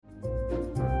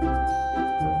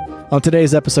On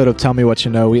today's episode of Tell Me What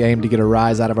You Know, we aim to get a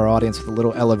rise out of our audience with a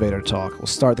little elevator talk. We'll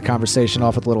start the conversation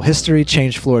off with a little history,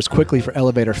 change floors quickly for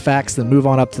elevator facts, then move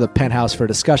on up to the penthouse for a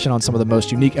discussion on some of the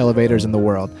most unique elevators in the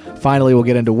world. Finally, we'll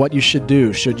get into what you should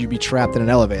do should you be trapped in an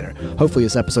elevator. Hopefully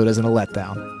this episode isn't a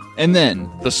letdown. And then,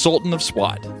 the Sultan of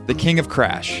SWAT, the King of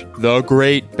Crash, the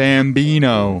Great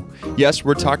Bambino. Yes,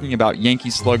 we're talking about Yankee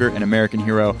slugger and American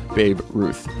hero Babe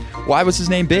Ruth. Why was his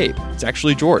name Babe? It's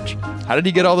actually George. How did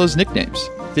he get all those nicknames?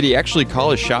 Did he actually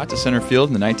call his shot to center field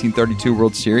in the 1932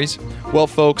 World Series? Well,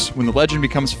 folks, when the legend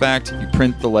becomes fact, you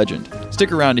print the legend.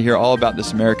 Stick around to hear all about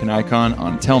this American icon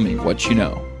on Tell Me What You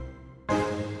Know.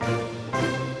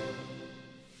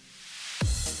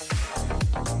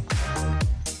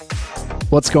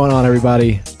 What's going on,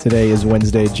 everybody? Today is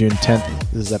Wednesday, June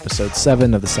 10th. This is episode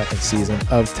 7 of the second season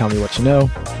of Tell Me What You Know.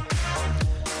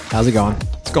 How's it going?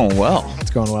 It's going well. It's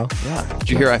going well. Yeah. Did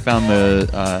you hear I found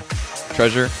the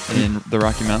treasure in the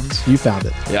Rocky Mountains? You found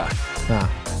it. Yeah.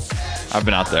 I've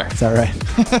been out there. Is that right?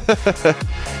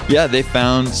 Yeah, they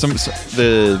found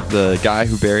the guy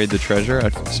who buried the treasure.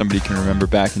 If somebody can remember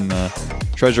back in the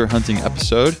treasure hunting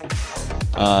episode,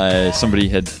 somebody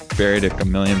had buried $1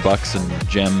 million in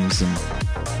gems and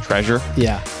treasure.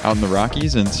 Yeah. Out in the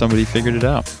Rockies, and somebody figured it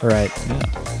out. Right. Yeah.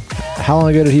 How long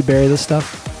ago did he bury this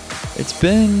stuff? It's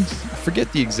been, I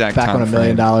forget the exact back time when $1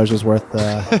 million was worth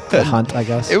the hunt, I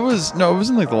guess. It was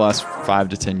in like the last 5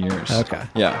 to 10 years. Okay.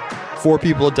 Yeah. 4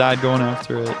 people had died going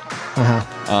after it.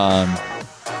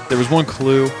 There was one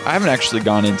clue. I haven't actually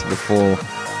gone into the full.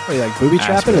 Wait, like booby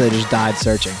trap it, or they just died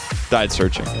searching? Died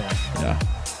searching. Yeah.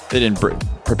 They didn't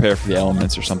prepare for the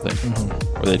elements or something,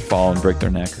 or they'd fall and break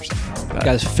their neck or something like that.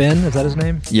 Guy's Finn, is that his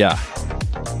name? Yeah.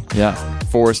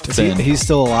 Forrest Finn. He's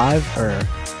still alive, or?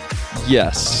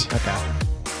 Yes. Okay.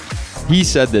 He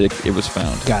said that it was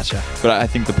found. Gotcha. But I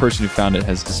think the person who found it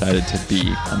has decided to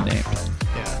be unnamed.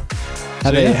 Yeah.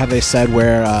 Have they said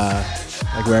where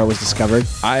it was discovered?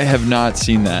 I have not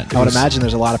seen that. I would imagine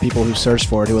there's a lot of people who searched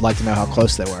for it who would like to know how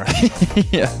close they were.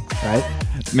 Yeah. Right?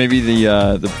 Maybe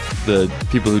the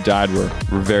people who died were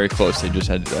very close. They just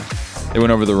had to. They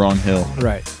went over the wrong hill.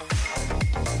 Right.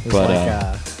 It's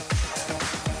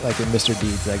like in Mr.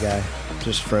 Deeds, that guy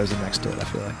just frozen next to it, I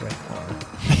feel like, right?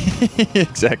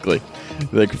 Exactly.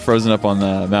 Like frozen up on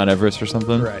Mount Everest or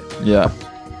something. Right. Yeah.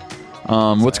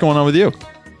 What's going on with you?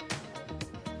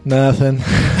 Nothing.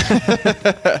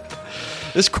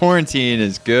 This quarantine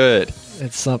is good.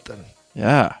 It's something.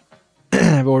 Yeah.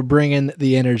 But we're bringing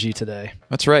the energy today.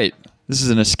 That's right. This is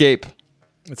an escape.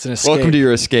 It's an escape. Welcome to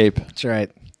your escape. That's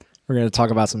right. We're going to talk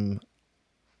about some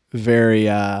very...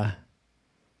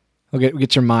 we'll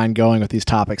get your mind going with these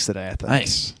topics today, I think.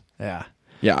 Nice. Yeah.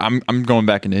 Yeah, I'm going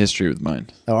back into history with mine.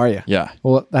 Oh, are you? Yeah.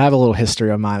 Well, I have a little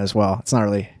history of mine as well. It's not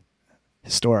really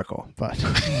historical, but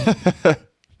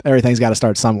everything's got to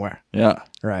start somewhere. Yeah.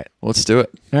 Right. Let's do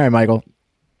it. All right, Michael.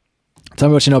 Tell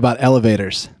me what you know about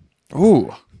elevators.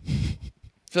 Ooh.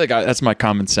 I feel like that's my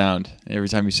common sound every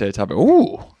time you say a topic.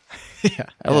 Ooh. Yeah.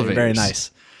 Elevators. Very nice.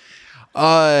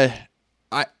 I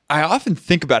often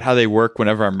think about how they work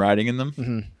whenever I'm riding in them.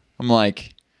 Mm-hmm. I'm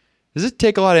like, does it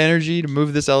take a lot of energy to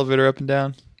move this elevator up and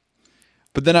down?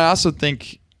 But then I also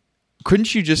think,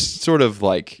 couldn't you just sort of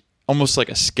like, almost like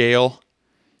a scale,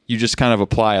 you just kind of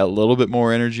apply a little bit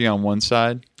more energy on one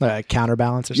side?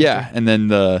 Counterbalance or something? Yeah, and then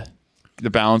the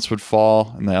balance would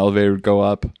fall and the elevator would go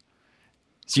up.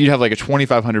 So you'd have like a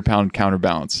 2,500 pound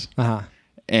counterbalance. Uh-huh.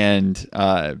 And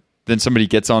then somebody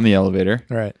gets on the elevator.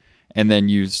 Right. And then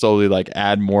you slowly like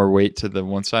add more weight to the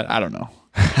one side. I don't know.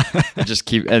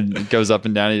 It goes up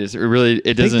and down. It doesn't.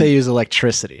 I think they use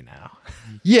electricity now.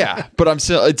 Yeah, but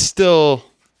it's still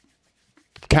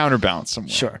counterbalanced somewhere.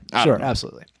 Sure,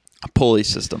 absolutely. A pulley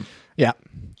system. Yeah.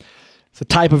 It's a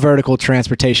type of vertical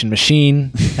transportation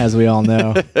machine, as we all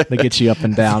know, that gets you up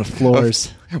and down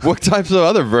floors. What types of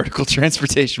other vertical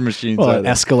transportation machines Well, are an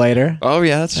there? escalator. Oh,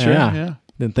 yeah, that's true. Yeah.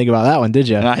 Didn't think about that one, did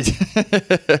you?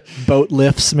 Boat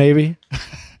lifts, maybe?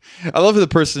 I love the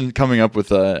person coming up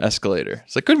with an escalator.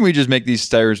 It's like, couldn't we just make these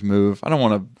stairs move? I don't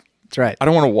want to. That's right. I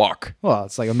don't want to walk. Well,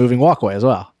 it's like a moving walkway as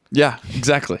well. Yeah,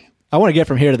 exactly. I want to get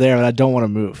from here to there, but I don't want to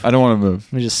move. I don't want to move.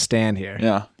 Let me just stand here.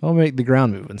 Yeah. I'll make the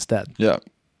ground move instead. Yeah.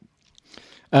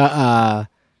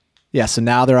 Yeah, so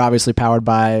now they're obviously powered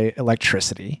by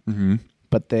electricity. Mm-hmm.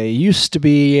 But they used to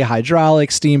be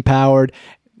hydraulic, steam powered,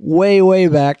 way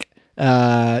back.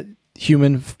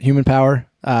 Human power,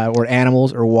 or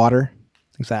animals, or water.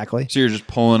 Exactly. So you're just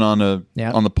pulling on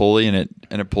the pulley and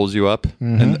it pulls you up,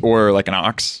 or like an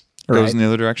ox goes in the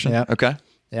other direction. Yeah. Okay.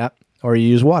 Yeah. Or you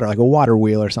use water, like a water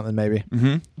wheel or something, maybe,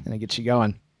 and it gets you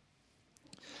going.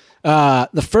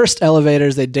 The first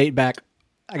elevators, they date back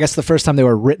I guess the first time they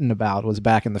were written about was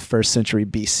back in the 1st century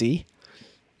BC.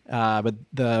 But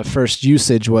the first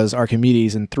usage was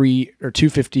Archimedes in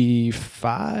 253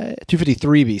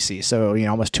 BC. So,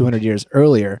 almost 200 years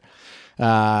earlier.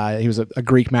 He was a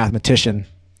Greek mathematician.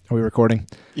 Are we recording?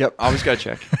 Yep. I always got to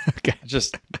check. Okay.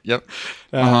 Yep.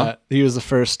 He was the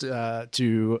first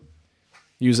to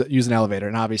use an elevator.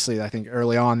 And obviously, I think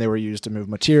early on they were used to move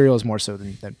materials more so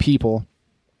than people.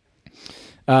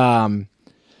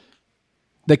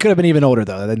 They could have been even older,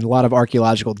 though. In a lot of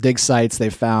archaeological dig sites, they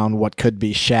found what could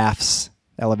be shafts,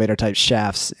 elevator-type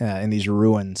shafts in these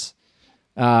ruins.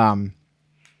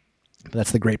 But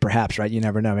that's the great perhaps, right? You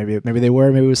never know. Maybe they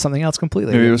were. Maybe it was something else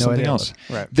completely. Maybe it was something else.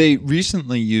 Right. They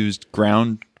recently used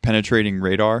ground-penetrating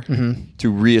radar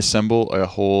to reassemble a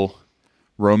whole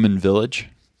Roman village.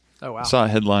 Oh, wow. I saw a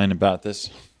headline about this.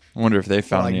 I wonder if they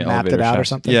found any mapped elevator it out shafts. or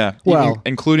something? Yeah. Well,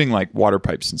 including like water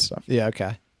pipes and stuff. Yeah,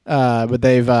 okay. But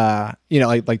they've,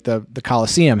 like the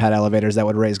Colosseum had elevators that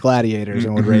would raise gladiators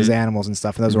and would raise animals and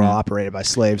stuff, and those were all operated by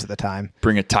slaves at the time.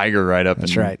 Bring a tiger right up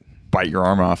That's and right. Bite your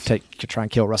arm off. Try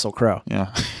and kill Russell Crowe.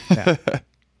 Yeah. Yeah.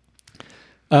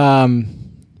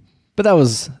 But that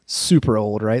was super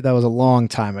old, right? That was a long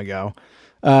time ago.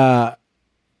 The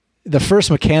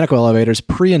first mechanical elevators,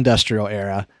 pre-industrial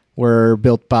era, were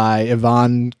built by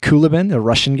Ivan Kulibin, a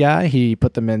Russian guy. He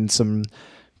put them in some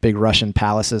big Russian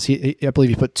palaces. I believe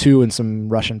he put 2 in some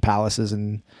Russian palaces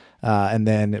and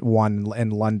then 1 in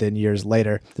London years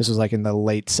later. This was like in the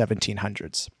late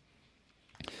 1700s.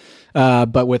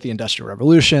 But with the Industrial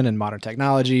Revolution and modern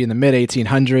technology in the mid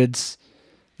 1800s,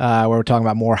 where we're talking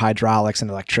about more hydraulics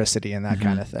and electricity and that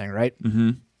kind of thing, right?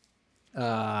 Mm-hmm.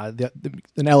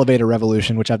 An elevator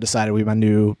revolution, which I've decided will be my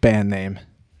new band name,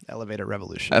 Elevator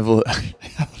Revolution.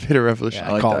 Elevator Revolution.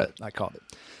 Yeah, I called it.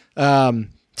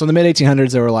 So in the mid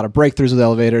 1800s, there were a lot of breakthroughs with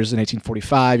elevators. In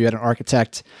 1845, you had an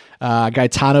architect,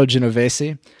 Gaetano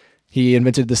Genovese. He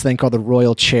invented this thing called the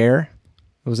Royal Chair.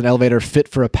 It was an elevator fit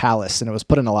for a palace, and it was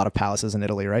put in a lot of palaces in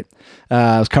Italy, right?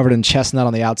 It was covered in chestnut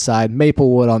on the outside,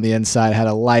 maple wood on the inside, had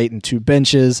a light and 2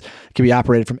 benches. It could be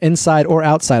operated from inside or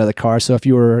outside of the car. So if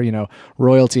you were,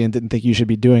 royalty and didn't think you should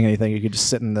be doing anything, you could just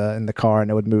sit in the car and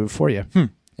it would move for you.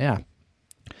 Yeah.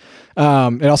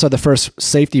 It also had the first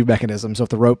safety mechanism. So if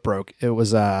the rope broke, it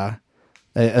was a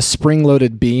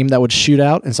spring-loaded beam that would shoot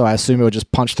out, and so I assume it would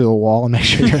just punch through the wall and make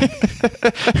sure your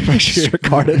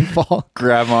car didn't fall.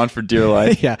 Grab on for dear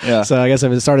life. Yeah. So I guess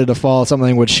if it started to fall,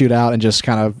 something would shoot out and just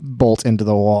kind of bolt into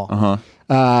the wall.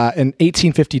 In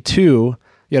 1852,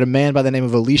 you had a man by the name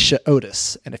of Elisha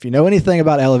Otis, and if you know anything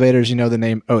about elevators, you know the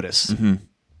name Otis.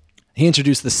 He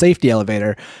introduced the safety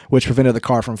elevator, which prevented the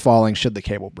car from falling should the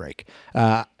cable break.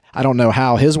 I don't know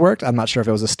how his worked. I'm not sure if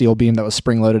it was a steel beam that was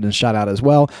spring-loaded and shot out as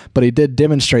well, but he did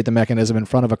demonstrate the mechanism in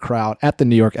front of a crowd at the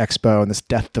New York Expo in this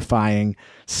death-defying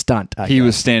stunt. He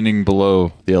was standing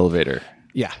below the elevator.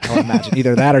 Yeah, I would imagine.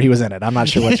 Either that or he was in it. I'm not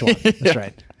sure which one. That's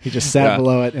right. He just sat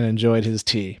below it and enjoyed his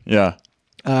tea. Yeah.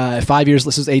 5 years,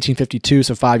 this was 1852,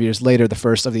 so 5 years later, the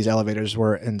first of these elevators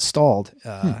were installed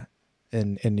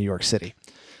in New York City.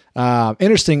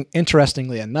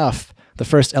 Interestingly enough, the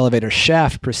first elevator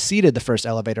shaft preceded the first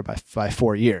elevator by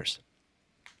 4 years.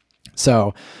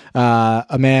 So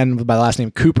a man by the last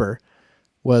name Cooper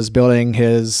was building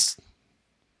his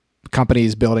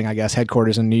company's building, I guess,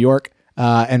 headquarters in New York,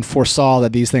 and foresaw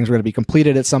that these things were going to be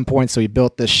completed at some point. So he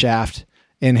built this shaft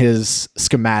in his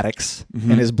schematics,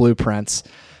 in his blueprints.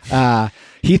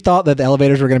 He thought that the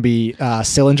elevators were going to be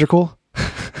cylindrical.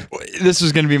 This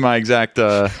was going to be my exact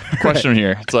question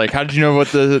here. It's like, how did you know what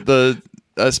the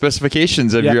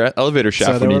specifications of your elevator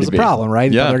shaft would need to be? So there was a problem,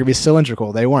 right? Yeah. They're going to be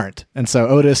cylindrical. They weren't. And so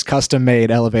Otis custom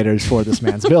made elevators for this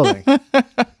man's building.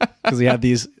 Because he had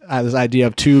this idea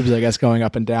of tubes, I guess, going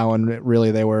up and down when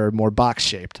really they were more box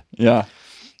shaped. Yeah.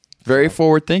 Very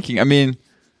forward thinking. I mean,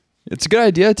 it's a good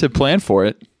idea to plan for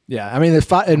it. Yeah, I mean, in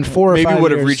 4 or 5 years... Maybe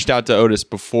would have reached out to Otis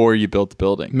before you built the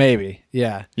building. Maybe,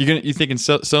 yeah. You thinking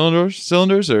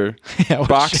cylinders or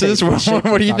boxes? What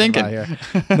are you thinking?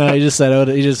 No, he just said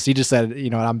Otis. He just said, you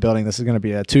know what, I'm building this is going to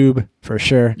be a tube for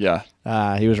sure. Yeah.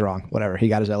 He was wrong. Whatever. He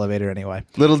got his elevator anyway.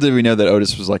 Little did we know that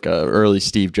Otis was like a early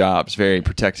Steve Jobs, very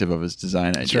protective of his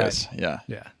design ideas. Right. Yeah.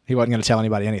 Yeah. He wasn't going to tell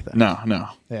anybody anything. No.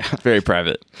 Yeah. Very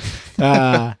private.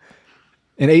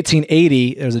 In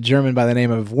 1880, there was a German by the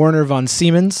name of Werner von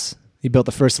Siemens. He built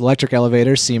the first electric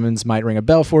elevator. Siemens might ring a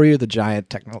bell for you, the giant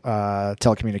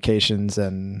telecommunications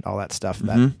and all that stuff.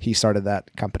 That he started that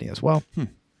company as well.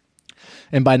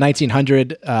 And by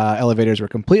 1900, elevators were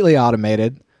completely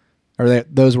automated, or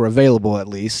those were available at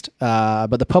least.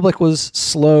 But the public was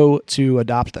slow to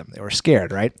adopt them. They were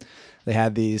scared, right? they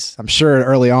had these. I'm sure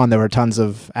early on there were tons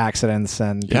of accidents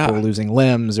and people losing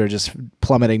limbs or just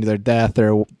plummeting to their death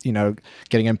or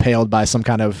getting impaled by some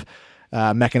kind of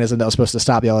mechanism that was supposed to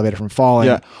stop the elevator from falling.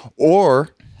 Yeah, or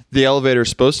the elevator is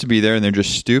supposed to be there and they're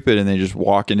just stupid and they just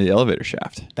walk into the elevator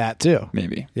shaft. That too.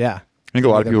 Maybe. Yeah. I think a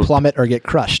lot of people plummet or get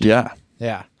crushed. Yeah.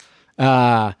 Yeah.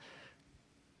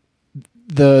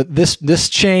 This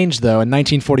changed though in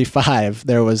 1945.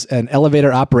 There was an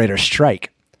elevator operator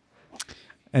strike,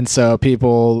 and so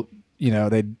people,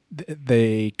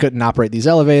 they couldn't operate these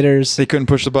elevators. They couldn't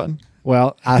push the button.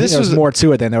 Well, I think there was more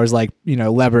to it than there was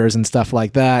levers and stuff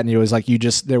like that, and it was like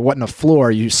there wasn't a floor.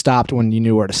 You stopped when you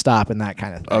knew where to stop and that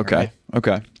kind of thing. Okay. Right?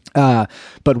 Okay.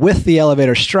 But with the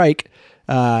elevator strike,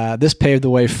 this paved the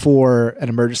way for an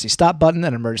emergency stop button,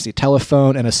 an emergency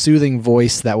telephone, and a soothing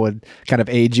voice that would kind of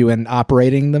aid you in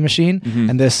operating the machine. Mm-hmm.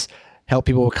 And this helped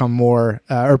people become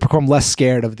become less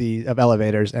scared of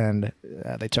elevators, and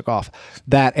they took off.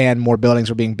 That and more buildings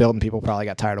were being built, and people probably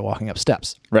got tired of walking up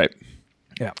steps. Right.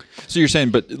 Yeah. So you're saying,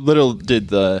 but little did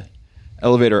the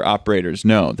elevator operators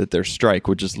know that their strike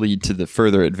would just lead to the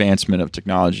further advancement of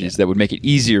technologies that would make it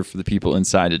easier for the people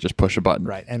inside to just push a button.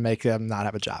 Right, and make them not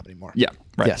have a job anymore. Yeah,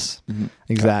 right. Yes,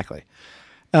 exactly.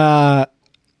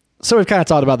 So we've kind of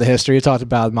talked about the history. We talked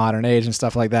about modern age and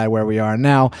stuff like that, where we are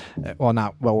now.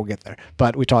 We'll get there.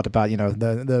 But we talked about,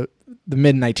 the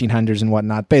mid-1900s and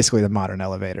whatnot, basically the modern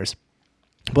elevators.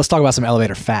 Let's talk about some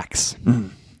elevator facts.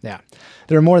 Yeah.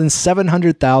 There are more than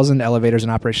 700,000 elevators in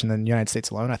operation in the United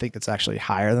States alone. I think that's actually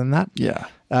higher than that. Yeah.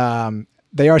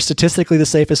 They are statistically the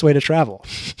safest way to travel.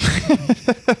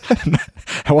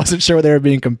 I wasn't sure what they were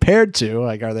being compared to.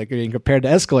 Like, are they being compared to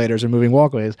escalators or moving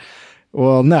walkways?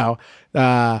 Well, no.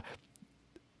 There's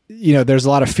a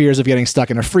lot of fears of getting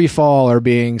stuck in a free fall or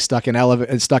being stuck in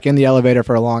the elevator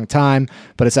for a long time,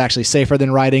 but it's actually safer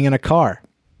than riding in a car.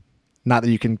 Not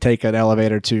that you can take an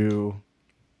elevator to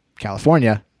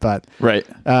California, but right.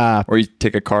 Or you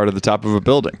take a car to the top of a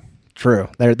building. True.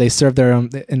 They serve their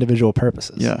own individual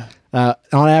purposes. Yeah.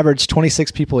 On average,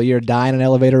 26 people a year die in an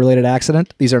elevator-related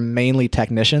accident. These are mainly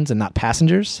technicians and not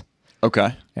passengers.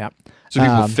 Okay. Yeah. So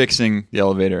people fixing the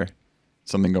elevator,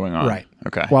 something going on. Right.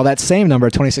 Okay. Well, that same number,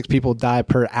 26 people die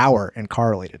per hour in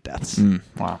car-related deaths.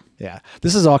 Wow. Yeah.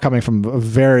 This is all coming from a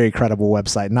very credible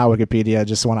website, not Wikipedia,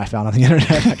 just one I found on the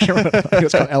internet. I can't remember. I think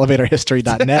it's called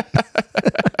elevatorhistory.net.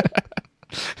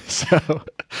 So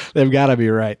they've got to be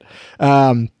right.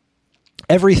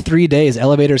 Every 3 days,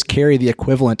 elevators carry the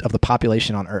equivalent of the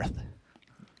population on Earth.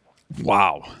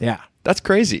 Wow. Yeah. That's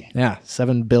crazy. Yeah.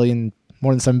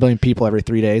 More than 7 billion people every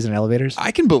 3 days in elevators.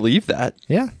 I can believe that.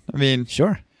 Yeah. I mean,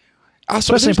 sure.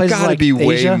 Also, especially in places like be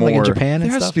way Asia, more, like in Japan and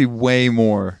there has stuff. to be way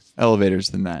more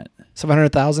elevators than that.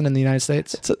 700,000 in the United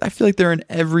States? I feel like they're in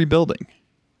every building.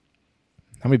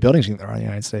 How many buildings do you think there are in the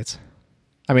United States?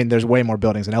 I mean, there's way more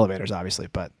buildings than elevators, obviously,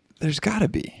 but there's got to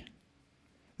be.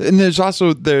 And there's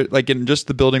also like in just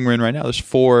the building we're in right now, there's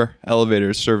 4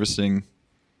 elevators servicing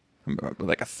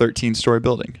like a 13-story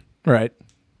building. Right.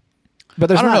 But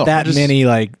there's not that many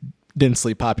like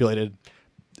densely populated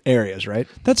areas, right?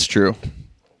 That's true.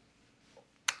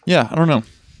 Yeah, I don't know.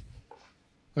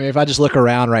 I mean, if I just look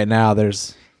around right now,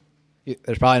 there's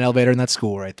probably an elevator in that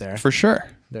school right there. For sure.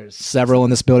 There's several in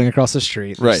this building across the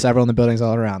street. There's several in the buildings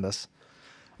all around us.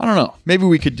 I don't know. Maybe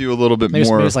we could do a little bit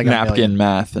more like napkin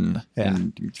math and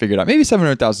figure it out. Maybe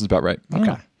 700,000 is about right.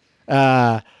 Okay.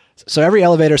 So every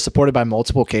elevator is supported by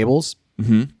multiple cables.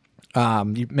 Mm-hmm.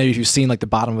 Maybe if you've seen like the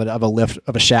bottom of a lift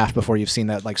of a shaft before, you've seen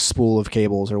that like spool of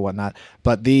cables or whatnot.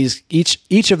 But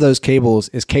each of those cables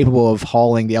is capable of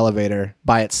hauling the elevator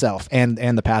by itself and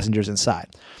the passengers inside.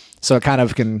 So it kind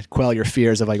of can quell your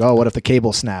fears of like, oh, what if the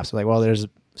cable snaps? Like, well, there's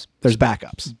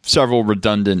backups. Several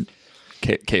redundant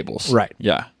cables. Right.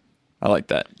 Yeah. I like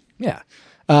that. Yeah.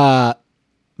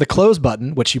 The close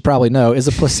button, which you probably know, is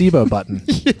a placebo button.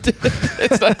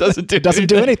 It doesn't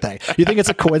do anything. You think it's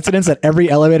a coincidence that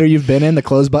every elevator you've been in, the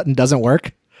close button doesn't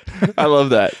work? I love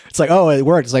that. It's like, oh, it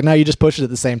worked. It's like, no, you just pushed it at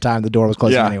the same time the door was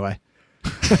closing anyway.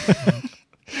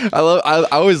 I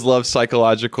always love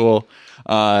psychological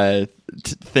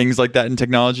things like that in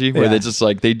technology where they just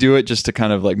like they do it just to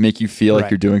kind of like make you feel like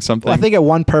you're doing something. Well, I think at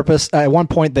one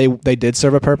point they did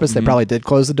serve a purpose. They probably did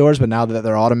close the doors, but now that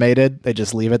they're automated, they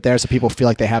just leave it there so people feel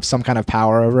like they have some kind of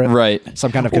power over it, right?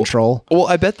 Some kind of control. Well,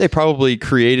 I bet they probably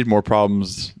created more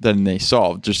problems than they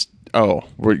solved. Just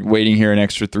we're waiting here an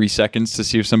extra 3 seconds to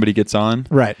see if somebody gets on,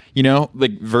 right? You know,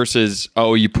 like versus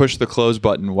you push the close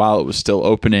button while it was still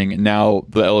opening, and now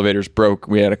the elevator's broke.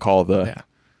 We had to call the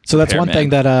So that's one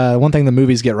repairman. thing that one thing the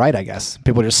movies get right, I guess.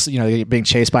 People just being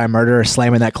chased by a murderer,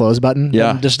 slamming that close button.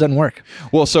 Yeah. It just doesn't work.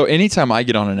 Well, so anytime I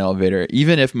get on an elevator,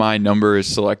 even if my number is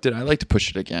selected, I like to push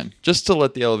it again, just to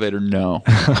let the elevator know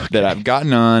that I've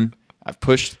gotten on, I've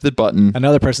pushed the button,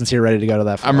 Another person's here ready to go to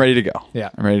that floor. I'm ready to go. Yeah.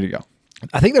 I'm ready to go.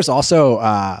 I think there's also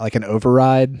like an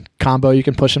override combo you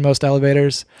can push in most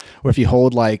elevators, where if you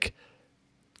hold like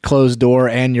closed door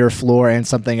and your floor and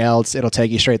something else, it'll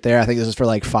take you straight there. I think this is for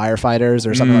like firefighters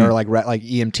or something, or like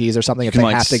EMTs or something. If they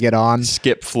like have to get on,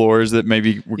 skip floors that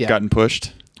maybe were gotten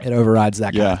pushed. it overrides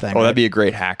that kind Yeah. of thing. Oh, right? that'd be a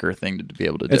great hacker thing to be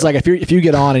able to do. It's like if you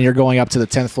get on and you're going up to the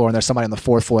 10th floor and there's somebody on the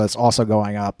 4th floor that's also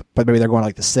going up, but maybe they're going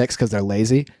like the 6th because they're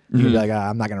lazy. You can be like,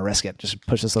 I'm not going to risk it. Just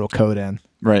push this little code in.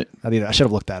 right. I should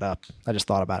have looked that up. I just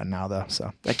thought about it now though.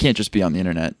 So That can't just be on the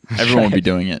internet. Everyone would be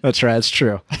doing it. that's right. That's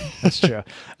true. That's true.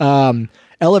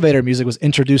 Elevator music was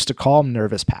introduced to calm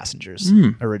nervous passengers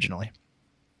originally.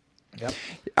 Yep.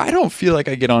 I don't feel like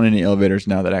I get on any elevators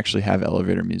now that actually have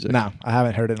elevator music. No, I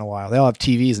haven't heard it in a while. They all have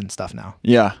TVs and stuff now.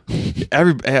 Yeah. They all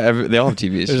have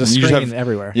TVs. There's a And you just screen have-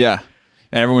 everywhere. Yeah.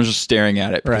 And everyone's just staring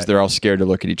at it because Right. they're all scared to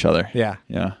look at each other. Yeah,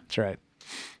 Yeah. that's right.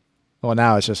 Well,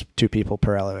 now it's just 2 people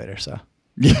per elevator. So,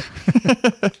 Yeah.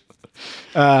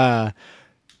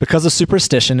 because of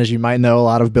superstition, as you might know, a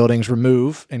lot of buildings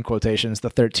remove, in quotations, the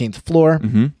 13th floor.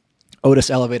 Mm-hmm.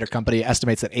 Otis Elevator Company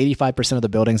estimates that 85% of the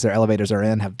buildings their elevators are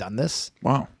in have done this.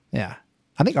 Wow. Yeah.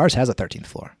 I think ours has a 13th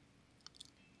floor.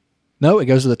 No, it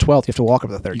goes to the 12th. You have to walk up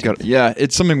to the 13th. Yeah,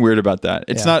 it's something weird about that.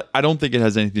 It's Yeah. not. I don't think it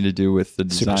has anything to do with the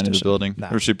design of the Superstition. building No.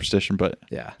 or superstition, but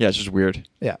Yeah. it's just weird.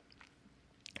 Yeah.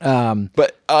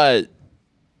 But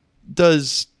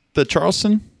does the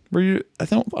Charleston? I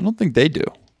don't think they do.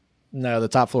 No, the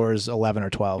top floor is 11 or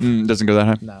 12. Doesn't go that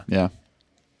high. No. Yeah.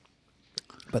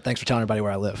 But thanks for telling everybody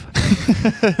where I live.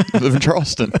 I live in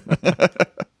Charleston.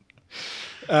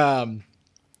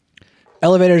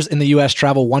 Elevators in the U.S.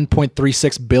 travel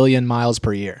 1.36 billion miles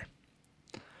per year.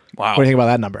 Wow. What do you think about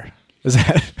that number? Is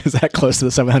that close to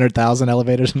the 700,000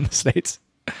 elevators in the States?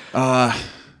 Huh.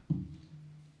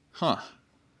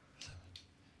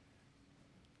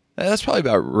 That's probably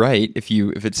about right if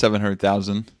it's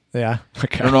 700,000. Yeah.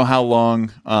 Okay. I don't know how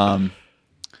long.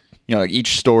 Like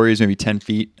each story is maybe 10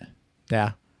 feet.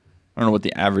 Yeah. I don't know what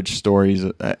the average stories,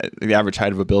 the average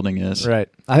height of a building is. Right.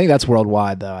 I think that's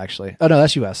worldwide, though, actually. Oh, no,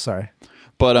 that's U.S. Sorry.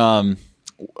 But,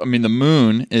 the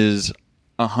moon is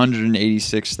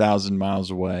 186,000 miles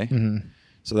away. Mm-hmm.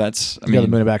 So that's, You got the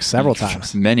moon back several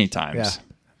times. Many times. Yeah.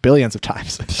 Billions of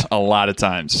times. A lot of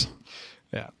times.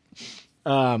 Yeah.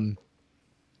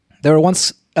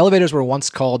 Elevators were once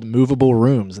called movable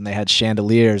rooms, and they had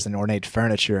chandeliers and ornate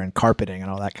furniture and carpeting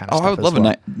and all that kind of stuff. I would love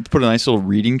put a nice little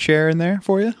reading chair in there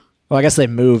for you. Well, I guess they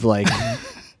move like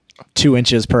 2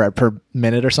 inches per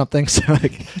minute or something. So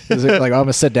I'm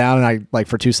gonna sit down and I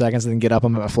for 2 seconds and then get up.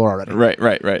 I'm on the floor already. Right.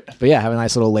 But yeah, have a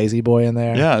nice little lazy boy in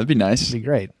there. Yeah, that'd be nice. It'd be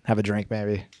great. Have a drink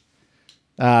maybe.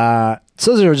 So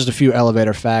those are just a few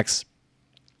elevator facts.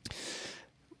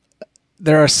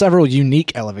 There are several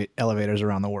unique elevators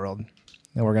around the world,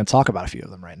 and we're going to talk about a few of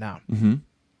them right now. Mm-hmm.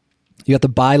 You got the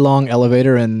Bailong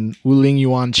elevator in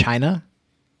Wulingyuan, China.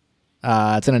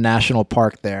 It's in a national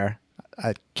park there.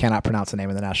 I cannot pronounce the name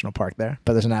of the national park there,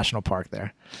 but there's a national park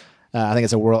there. I think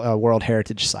it's a World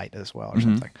Heritage Site as well or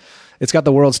something. It's got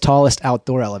the world's tallest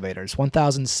outdoor elevators,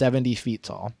 1,070 feet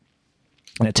tall.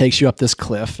 And it takes you up this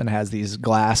cliff and has these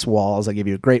glass walls that give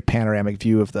you a great panoramic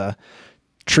view of the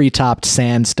tree-topped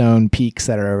sandstone peaks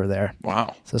that are over there.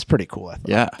 Wow. So it's pretty cool, I thought.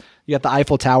 Yeah. You got the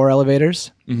Eiffel Tower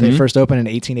elevators. They first opened in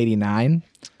 1889.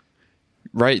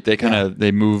 Right.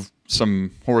 They move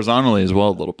some horizontally as well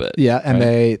a little bit. Yeah, and right?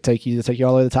 they take you all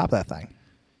the way to the top of that thing.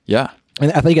 Yeah.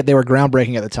 And I think they were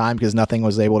groundbreaking at the time because nothing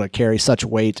was able to carry such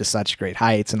weight to such great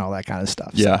heights and all that kind of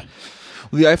stuff. So, Yeah.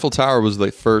 Well, the Eiffel Tower was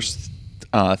the first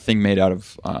thing made out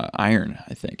of iron,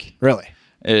 I think. really?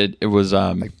 It was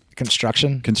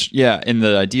Construction? and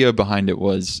the idea behind it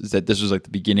is that this was like the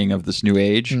beginning of this new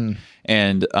age,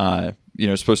 and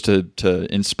supposed to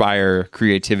inspire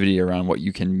creativity around what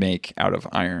you can make out of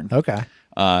iron. Okay.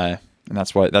 And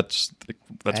that's why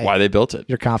why they built it.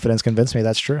 Your confidence convinced me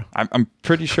that's true. I'm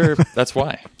pretty sure that's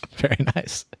why. Very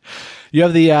nice. You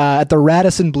have the at the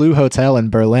Radisson Blu Hotel in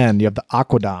Berlin, you have the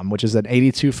Aquadom, which is an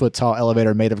 82-foot tall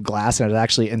elevator made of glass, and it's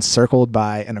actually encircled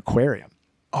by an aquarium.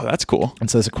 Oh, that's cool. And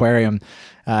so this aquarium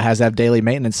has to have daily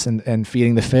maintenance and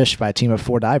feeding the fish by a team of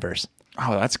 4 divers.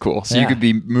 Oh, that's cool. So Yeah. you could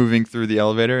be moving through the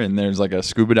elevator, and there's like a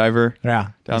scuba diver Yeah,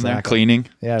 down there exactly. cleaning.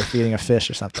 Yeah, feeding a fish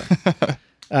or something.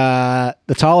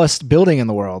 The tallest building in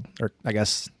the world, or I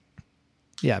guess,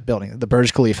 building, the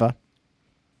Burj Khalifa.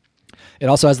 It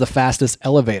also has the fastest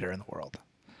elevator in the world.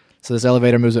 So this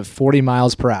elevator moves at 40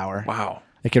 miles per hour. Wow.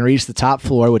 It can reach the top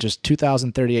floor, which is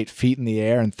 2,038 feet in the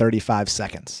air in 35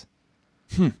 seconds.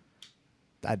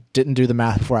 I didn't do the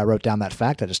math before I wrote down that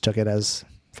fact. I just took it as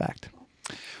fact.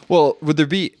 Well, would there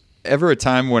be ever a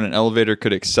time when an elevator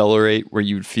could accelerate where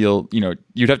you'd feel,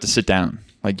 you'd have to sit down?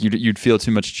 Like you'd feel too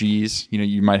much G's.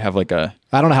 You might have like a...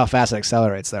 I don't know how fast it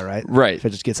accelerates though, right? Right. If it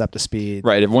just gets up to speed.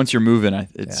 Right. If once you're moving,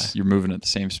 you're moving at the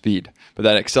same speed. But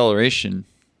that acceleration,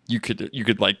 you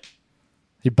could like...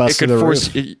 You bust through the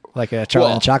roof like a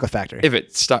Charlie and the Chocolate Factory. If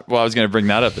it stopped... Well, I was going to bring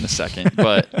that up in a second.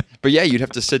 But yeah, you'd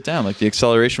have to sit down. Like the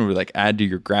acceleration would like add to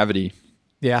your gravity.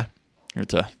 Yeah.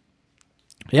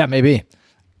 Yeah, maybe.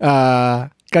 Got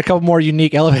a couple more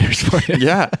unique elevators for you.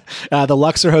 Yeah. The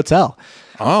Luxor Hotel.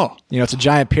 Oh. It's a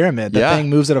giant pyramid. That thing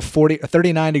moves at a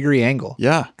 39-degree angle.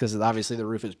 Yeah. Because obviously the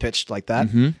roof is pitched like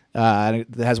that. And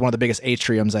it has one of the biggest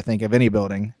atriums, I think, of any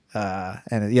building.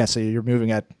 So you're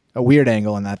moving at a weird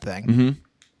angle in that thing.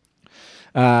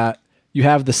 You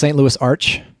have the St. Louis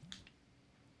Arch.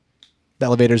 The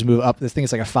elevators move up. This thing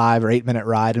is like a 5 or 8 minute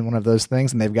ride in one of those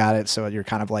things, and they've got it so you're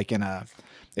kind of like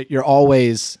you're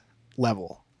always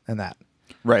level in that.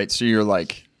 Right. So you're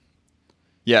like,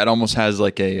 it almost has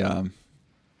like a...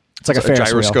 It's like a Ferris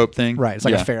gyroscope wheel thing. Right. It's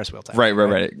like a Ferris wheel type.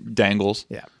 Right. It dangles.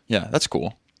 Yeah. Yeah. That's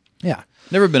cool. Yeah.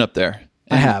 Never been up there.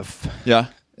 I have. Yeah.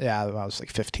 Yeah. I was like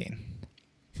 15.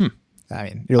 I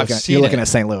mean, you're looking at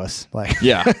St. Louis. Like.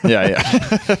 Yeah.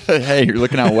 Hey, you're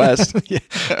looking out west.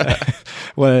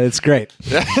 Well, it's great.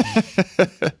 You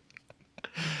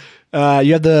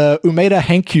have the Umeda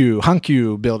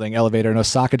Hankyu building elevator in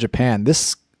Osaka, Japan.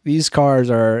 These cars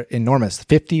are enormous.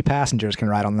 50 passengers can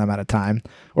ride on them at a time,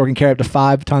 or can carry up to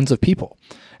 5 tons of people.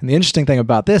 And the interesting thing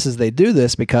about this is they do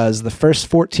this because the first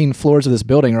 14 floors of this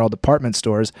building are all department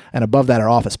stores, and above that are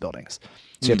office buildings.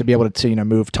 So you have to be able to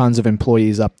move tons of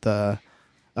employees up the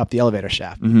elevator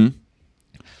shaft. Then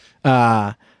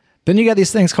you got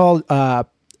these things called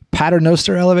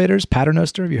Paternoster elevators.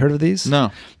 Paternoster, have you heard of these?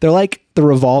 No. They're like the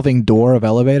revolving door of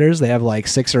elevators. They have like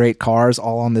 6 or 8 cars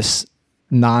all on this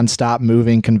non-stop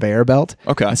moving conveyor belt.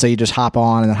 Okay. And so you just hop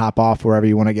on and then hop off wherever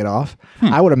you want to get off.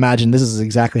 I would imagine this is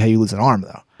exactly how you lose an arm,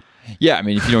 though. Yeah, I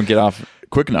mean, if you don't get off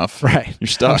quick enough, right, you're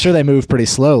stuck. I'm sure they move pretty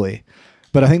slowly,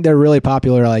 but I think they're really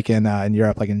popular, like in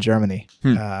Europe, like in Germany,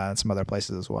 and some other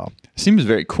places as well. Seems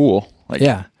very cool. Like,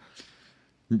 yeah,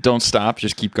 don't stop,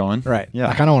 just keep going. Right. Yeah,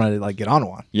 I kind of want to like get on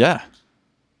one. Yeah,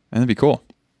 and that'd be cool.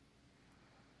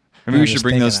 Maybe we should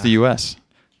bring those to the U.S.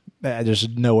 There's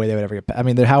no way they would ever get. I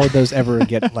mean, how would those ever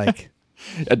get like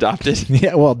adopted?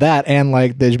 Yeah, well, that and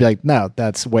like they'd be like, no,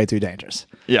 that's way too dangerous.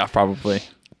 Yeah, probably.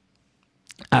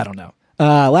 I don't know.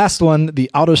 Last one, the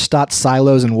Autostadt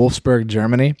silos in Wolfsburg,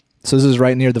 Germany. So this is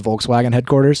right near the Volkswagen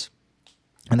headquarters,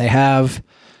 and they have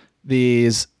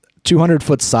these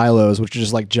 200-foot silos, which are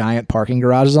just like giant parking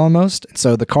garages almost.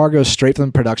 So the car goes straight from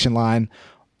the production line,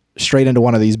 straight into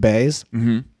one of these bays.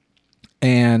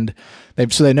 And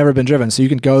they've never been driven. So you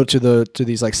can go to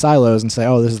these like silos and say,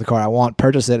 oh, this is the car I want,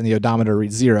 purchase it, and the odometer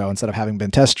reads 0 instead of having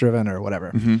been test driven or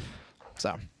whatever.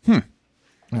 So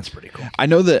that's pretty cool. I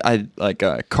know that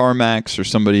CarMax or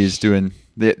somebody's doing,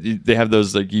 they have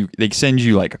those, like they send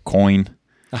you like a coin.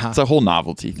 It's a whole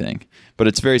novelty thing, but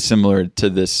it's very similar to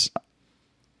this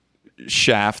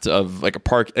shaft of like a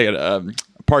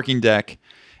parking deck.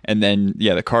 And then,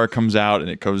 the car comes out and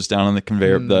it goes down on the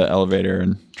conveyor of the elevator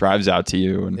and drives out to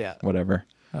you and whatever.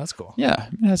 Oh, that's cool. Yeah,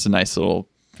 that's a nice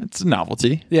it's a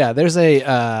novelty. Yeah, there's like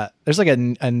a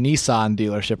Nissan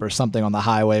dealership or something on the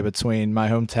highway between my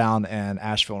hometown and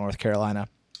Asheville, North Carolina.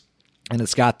 And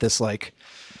it's got this like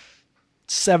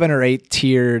 7 or 8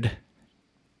 tiered,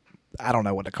 I don't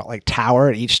know what to call it, like tower,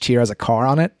 and each tier has a car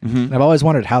on it. And I've always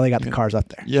wondered how they got the cars up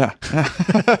there. Yeah.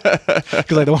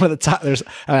 Because like the one at the top,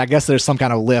 I guess there's some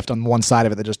kind of lift on one side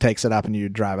of it that just takes it up and you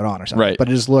drive it on or something. Right. But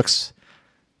it just looks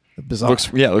bizarre.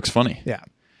 It looks funny. Yeah.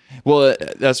 Well,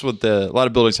 that's what a lot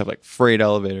of buildings have, like freight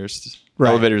elevators. Right.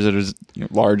 Elevators that are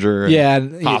larger.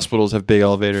 And hospitals have big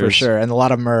elevators. For sure. And a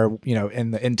lot of them are,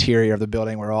 in the interior of the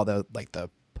building where all the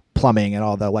plumbing and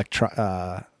all the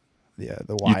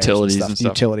the wires utilities and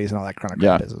stuff, utilities and all that kind of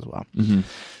crap is as well. Mm-hmm.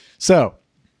 So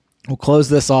we'll close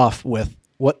this off with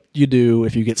what you do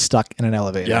if you get stuck in an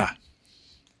elevator. Yeah.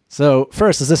 So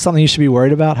first, is this something you should be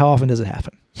worried about? How often does it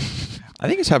happen? I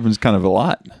think this happens kind of a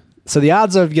lot. So the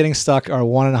odds of getting stuck are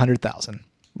 1 in 100,000.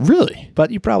 Really?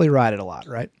 But you probably ride it a lot,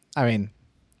 right? I mean,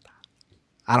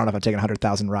 I don't know if I've taken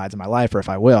 100,000 rides in my life or if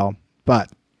I will,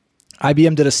 but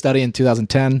IBM did a study in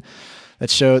 2010 that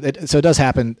showed it. So it does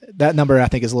happen. That number I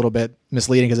think is a little bit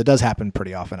misleading because it does happen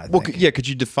pretty often. I think. Well, yeah. Could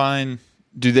you define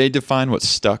do they define what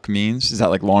stuck means? Is that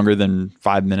like longer than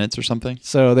 5 minutes or something?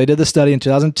 So they did the study in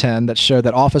 2010 that showed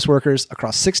that office workers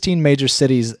across 16 major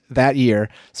cities that year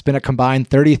spent a combined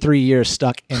 33 years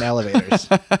stuck in elevators.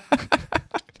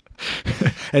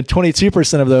 And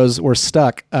 22% of those were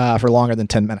stuck for longer than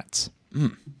 10 minutes.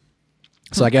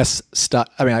 So I guess stuck.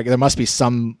 I mean, there must be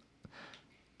some,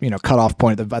 cutoff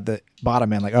point at the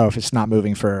bottom end. Like, if it's not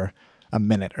moving for a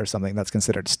minute or something, that's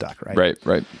considered stuck, right?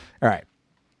 Right. All right.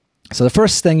 So the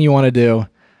first thing you want to do,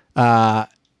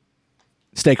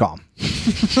 stay calm.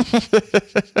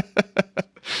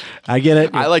 I get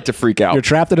it. I like to freak out. You're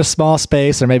trapped in a small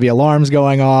space, or maybe alarms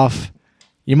going off.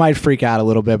 You might freak out a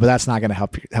little bit, but that's not going to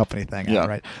help anything out,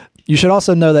 right? You should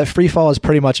also know that free fall is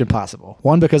pretty much impossible.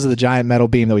 One, because of the giant metal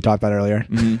beam that we talked about earlier,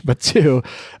 but two,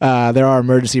 there are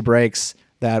emergency brakes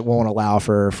that won't allow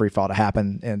for free fall to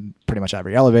happen in pretty much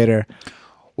every elevator.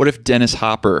 What if Dennis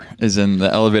Hopper is in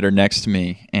the elevator next to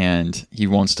me and he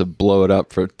wants to blow it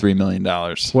up for $3 million?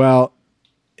 Well,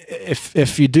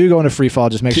 if you do go into free fall,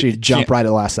 just make sure you jump right at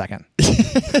the last second.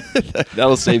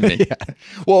 That'll save me. Yeah.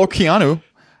 Well, Keanu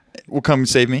will come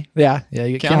save me. Yeah,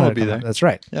 you get Keanu will be there. That's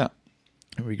right. Yeah.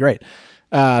 It would be great.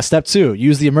 Step 2,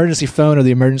 use the emergency phone or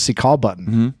the emergency call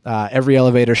button. Every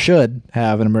elevator should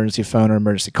have an emergency phone or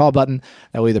emergency call button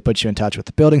that will either put you in touch with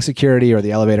the building security or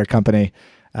the elevator company.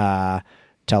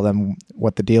 Tell them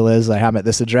what the deal is. I'm at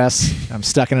this address. I'm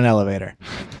stuck in an elevator.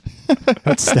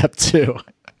 That's step 2.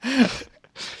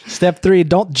 Step 3,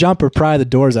 don't jump or pry the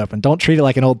doors open. Don't treat it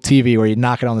like an old TV where you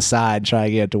knock it on the side and try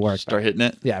to get it to work. Start hitting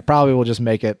it? Yeah, probably will just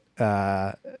make it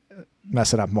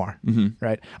mess it up more,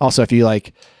 right? Also, if you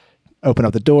open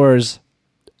up the doors,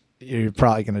 you're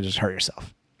probably going to just hurt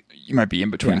yourself. You might be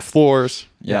in between floors.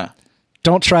 Yeah.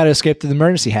 Don't try to escape through the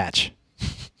emergency hatch.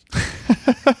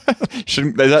 Is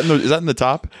that in the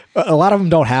top? A lot of them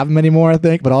don't have them anymore, I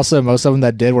think, but also most of them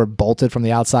that did were bolted from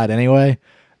the outside anyway.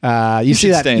 You see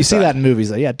that in movies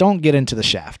though. Yeah, don't get into the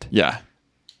shaft. Yeah.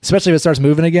 Especially if it starts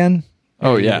moving again.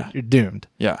 Oh yeah. You're doomed.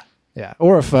 Yeah. Yeah.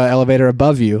 Or if an elevator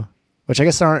above you, which I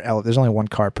guess there's only one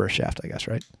car per shaft, I guess,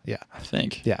 right? Yeah. I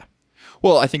think. Yeah.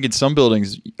 Well, I think in some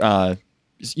buildings,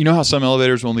 you know how some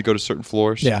elevators only go to certain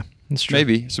floors? Yeah, that's true.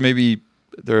 Maybe. So maybe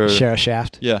they're... Share a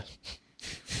shaft. Yeah.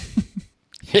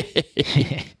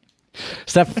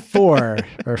 Step 4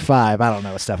 or 5, I don't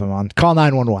know what step I'm on. Call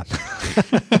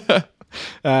 911.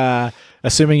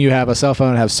 Assuming you have a cell phone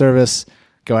and have service,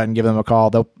 go ahead and give them a call.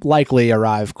 They'll likely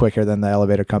arrive quicker than the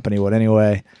elevator company would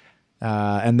anyway.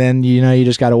 And then, you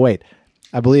just got to wait.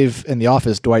 I believe in The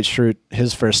Office, Dwight Schrute,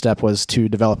 his first step was to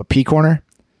develop a pee corner.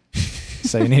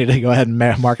 So you needed to go ahead and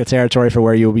mark a territory for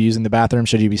where you'll be using the bathroom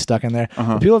should you be stuck in there.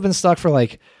 People have been stuck for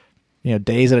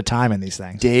days at a time in these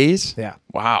things. Days? Yeah.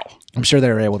 Wow. I'm sure they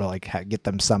were able to get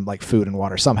them some food and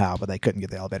water somehow, but they couldn't get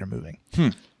the elevator moving.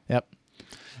 Yep.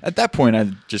 At that point,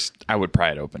 I would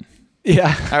pry it open.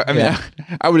 Yeah. I mean,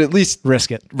 I would at least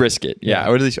risk it. Yeah. I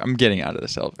would at least, I'm getting out of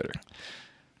this elevator.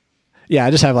 Yeah.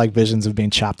 I just have visions of being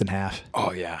chopped in half.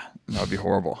 Oh yeah. That would be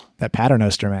horrible. That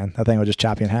Paternoster, man. That thing would just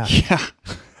chop you in half. Yeah.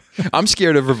 I'm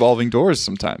scared of revolving doors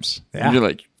sometimes. Yeah.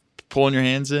 You're pulling your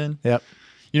hands in. Yep.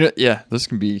 Yeah, those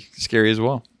can be scary as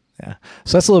well. Yeah.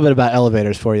 So that's a little bit about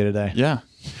elevators for you today. Yeah.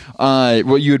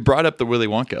 Well, you had brought up the Willy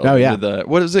Wonka elevator. Oh, yeah.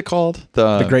 What is it called?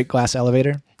 The Great Glass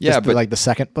Elevator? Yeah, but the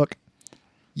second book?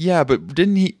 Yeah, but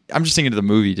didn't he... I'm just thinking of the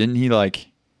movie. Didn't he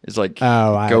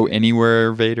go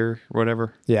anywhere Vader or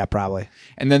whatever? Yeah, probably.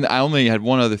 And then I only had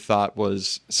one other thought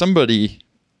was somebody...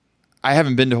 I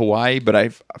haven't been to Hawaii, but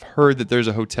I've heard that there's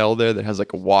a hotel there that has a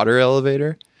water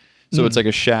elevator. So it's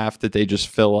a shaft that they just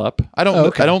fill up. I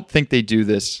don't think they do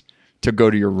this to go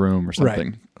to your room or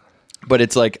something. Right. But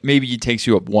it's maybe it takes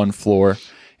you up one floor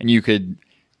and you could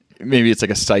maybe it's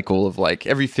a cycle of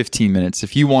every 15 minutes.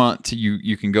 If you want to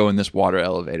you can go in this water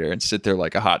elevator and sit there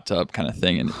like a hot tub kind of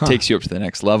thing and it takes you up to the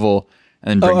next level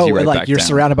and then brings you right back you're down.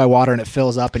 Surrounded by water and it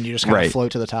fills up and you just kind of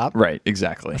float to the top. Right,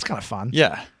 exactly. That's kind of fun.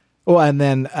 Yeah. Well, and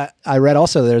then I read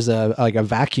also there's a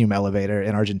vacuum elevator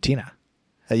in Argentina.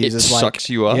 It sucks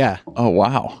you up? Yeah. Oh,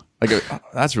 wow.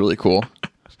 That's really cool.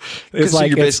 It's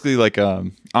you're basically like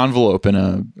an envelope in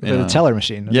a teller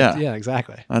machine. Yeah. Yeah,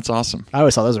 exactly. That's awesome. I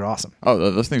always thought those are awesome. Oh,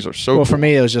 those things are so cool. Well, for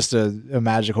me, it was just a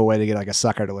magical way to get a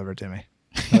sucker delivered to me.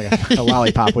 A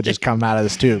lollipop would just come out of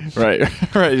this tube. Right.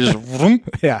 Right. Just vroom.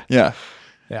 Yeah. Yeah.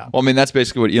 Yeah. Well, I mean, that's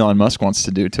basically what Elon Musk wants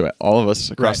to do to all of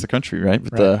us across the country, right?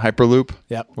 With the Hyperloop.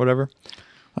 Yep. Whatever.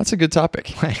 That's a good topic.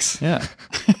 Thanks. Yeah.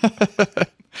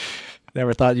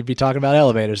 Never thought you'd be talking about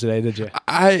elevators today, did you?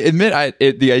 I admit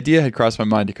the idea had crossed my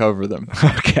mind to cover them.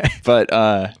 Okay. But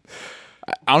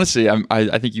honestly,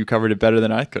 I think you covered it better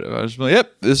than I could have. I was like,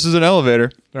 yep, this is an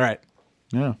elevator. Right.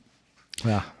 Yeah.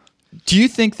 Yeah. Do you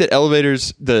think that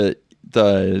elevators, the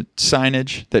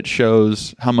signage that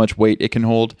shows how much weight it can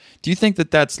hold, do you think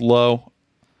that that's low?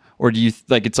 Or do you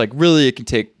like it's like really it can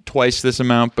take twice this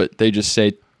amount, but they just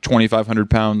say 2,500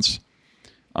 pounds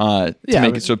to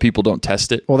make it so people don't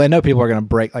test it? Well, they know people are going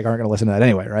to aren't going to listen to that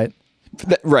anyway, right?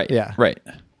 Right. Yeah. Right.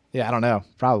 Yeah, I don't know.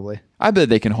 Probably. I bet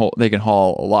they can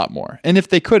haul a lot more. And if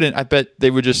they couldn't, I bet they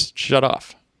would just shut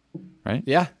off. Right?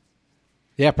 Yeah.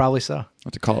 Yeah, probably so. I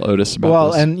have to call Otis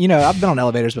about this. And I've been on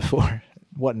elevators before.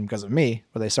 It wasn't because of me,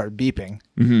 where they start beeping,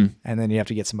 and then you have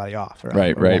to get somebody off, or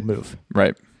won't move.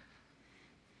 Right.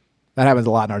 That happens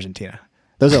a lot in Argentina.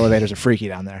 Those elevators are freaky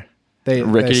down there.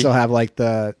 They still have like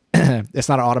it's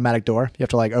not an automatic door. You have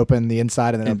to like open the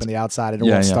inside and then open the outside. It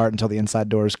won't start until the inside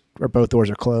doors or both doors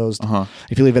are closed.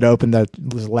 If you leave it open, the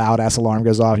loud ass alarm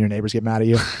goes off and your neighbors get mad at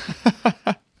you.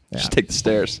 Just take the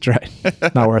stairs. That's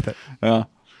right. Not worth it. Yeah.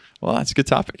 Well, that's a good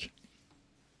topic.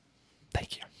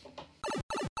 Thank you.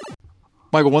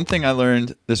 Michael, one thing I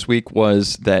learned this week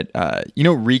was that,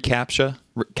 reCAPTCHA?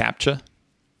 CAPTCHA?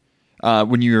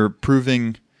 When you're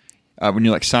proving, when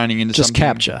you're like signing into just something.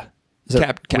 CAPTCHA. Is it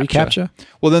reCAPTCHA?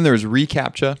 Well, then there was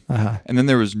reCAPTCHA, and then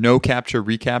there was no CAPTCHA,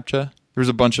 reCAPTCHA. There was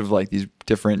a bunch of like these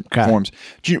different forms.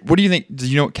 What do you think? Do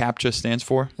you know what CAPTCHA stands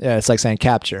for? Yeah, it's like saying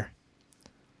capture.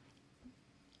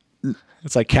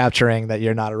 It's like capturing that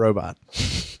you're not a robot.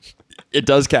 It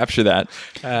does capture that,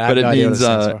 but it means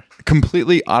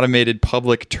completely automated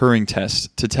public Turing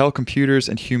test to tell computers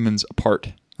and humans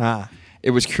apart.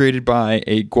 It was created by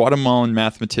a Guatemalan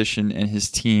mathematician and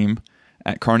his team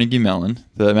at Carnegie Mellon.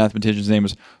 The mathematician's name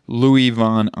was Louis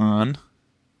van Aan.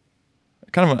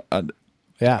 Kind of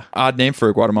a odd name for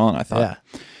a Guatemalan, I thought.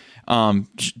 Yeah.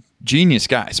 Genius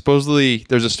guy. Supposedly,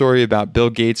 there's a story about Bill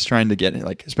Gates trying to get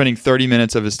spending 30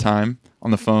 minutes of his time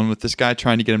on the phone with this guy,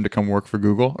 trying to get him to come work for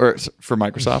Google or for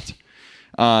Microsoft.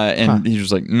 He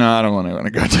was like, "No, I don't want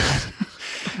to go do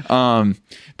it."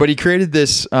 But he created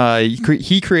this.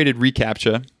 He created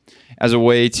reCAPTCHA as a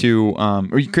way to,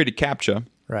 or he created CAPTCHA.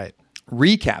 Right.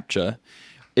 reCAPTCHA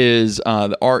is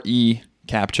the RE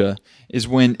CAPTCHA is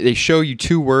when they show you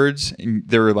two words and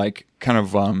they're like kind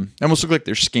of they almost look like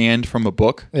they're scanned from a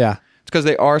book. Yeah. It's because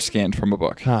they are scanned from a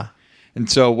book. And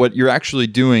so what you're actually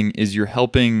doing is you're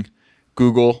helping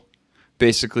Google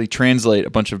basically translate a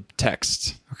bunch of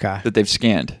texts that they've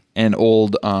scanned and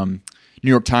old New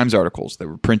York Times articles that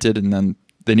were printed and then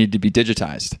they need to be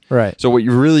digitized. Right. So what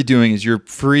you're really doing is you're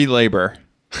free labor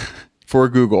for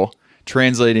Google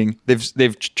translating. They've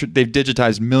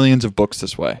digitized millions of books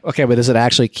this way. Okay, but does it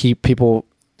actually keep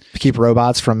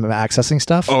robots from accessing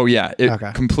stuff? Oh yeah,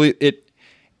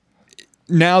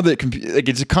 now that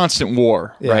it's a constant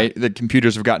war, right? The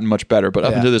computers have gotten much better, but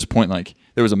up until this point, like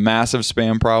there was a massive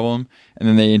spam problem, and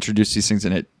then they introduced these things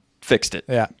and it fixed it.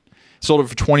 Yeah, sold it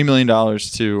for $20 million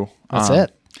to. That's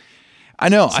it. I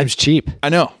know. Seems cheap. I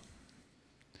know.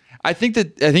 I think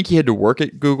he had to work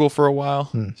at Google for a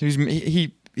while. So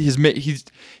he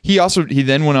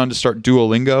then went on to start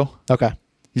Duolingo. Okay.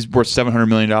 He's worth $700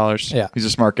 million. Yeah. He's a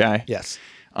smart guy. Yes.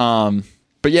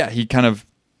 But yeah, he kind of,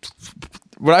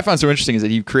 what I found so interesting is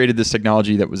that he created this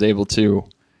technology that was able to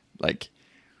like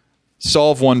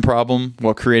solve one problem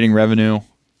while creating revenue.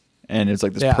 And it's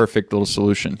like this perfect little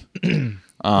solution.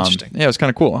 Interesting. Yeah, it was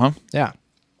kind of cool, huh? Yeah.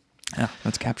 Yeah,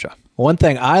 that's CAPTCHA. One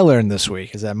thing I learned this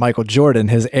week is that Michael Jordan,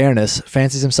 his airness,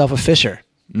 fancies himself a fisher.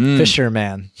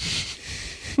 Fisherman.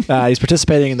 He's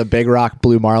participating in the Big Rock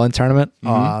Blue Marlin tournament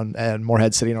in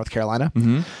Morehead City, North Carolina.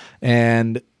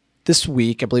 And this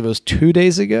week, I believe it was 2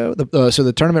 days ago. So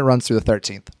the tournament runs through the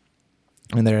 13th.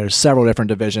 And there's several different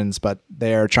divisions, but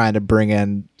they're trying to bring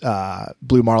in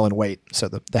blue marlin weight. So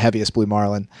the heaviest blue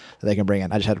marlin that they can bring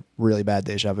in. I just had really bad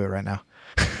deja vu right now.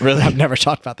 Really? I've never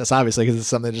talked about this, obviously, because it's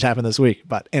something that just happened this week.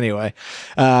 But anyway,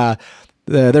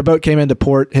 their boat came into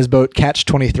port. His boat, Catch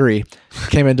 23,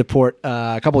 came into port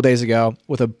a couple of days ago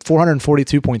with a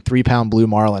 442.3 pound blue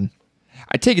marlin.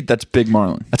 I take it that's big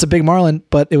marlin. That's a big marlin,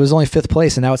 but it was only 5th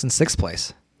place, and now it's in 6th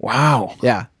place. Wow.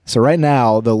 Yeah. So right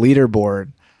now, the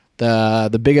leaderboard,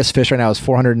 the biggest fish right now is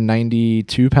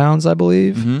 492 pounds, I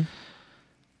believe.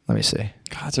 Let me see.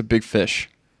 God, that's a big fish.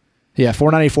 Yeah,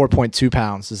 494.2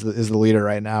 pounds is the leader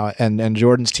right now, and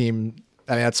Jordan's team.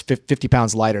 I mean, that's 50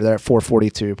 pounds lighter. They're at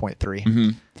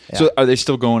 442.3. Yeah. So are they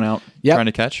still going out trying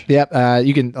to catch? Yep.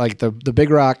 You can like the Big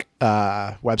Rock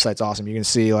website's awesome. You can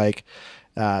see like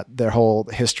their whole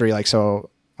history. Like so,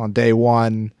 on day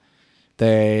one,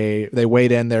 they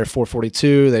weighed in their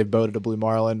 442. They boated a blue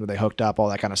marlin. They hooked up, all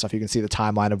that kind of stuff. You can see the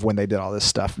timeline of when they did all this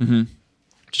stuff, which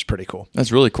is pretty cool.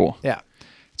 That's really cool. Yeah,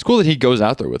 it's cool that he goes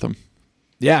out there with them.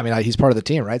 Yeah, I mean, he's part of the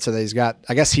team, right? So he's got.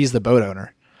 I guess he's the boat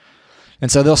owner.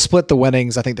 And so they'll split the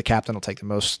winnings. I think the captain will take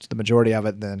the majority of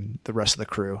it, and then the rest of the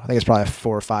crew. I think it's probably a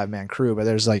 4 or 5 man crew, but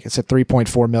there's it's at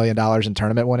 $3.4 million in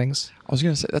tournament winnings. I was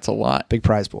gonna say that's a lot. Big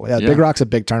prize pool. Yeah, Big Rock's a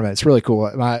big tournament. It's really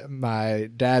cool. My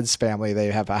dad's family, they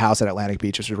have a house at Atlantic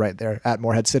Beach, which is right there at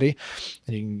Morehead City,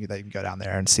 and they can go down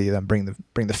there and see them bring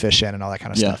the fish in and all that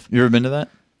kind of stuff. You ever been to that?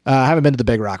 I haven't been to the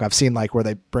Big Rock. I've seen where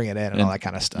they bring it in and all that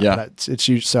kind of stuff. Yeah. But it's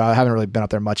huge. So I haven't really been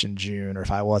up there much in June, or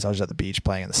if I was at the beach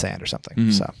playing in the sand or something.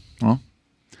 Mm-hmm. So, well,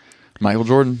 Michael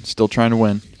Jordan still trying to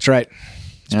win. That's right.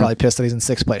 He's probably pissed that he's in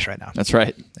 6th place right now. That's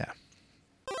right. Yeah.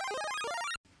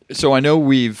 So I know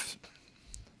we've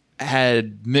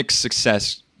had mixed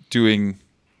success doing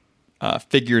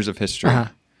figures of history,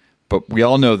 but we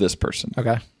all know this person.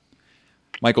 Okay.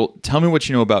 Michael, tell me what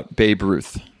you know about Babe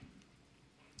Ruth.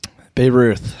 Babe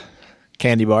Ruth,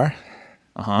 candy bar.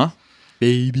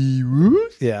 Baby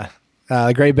Ruth? Yeah.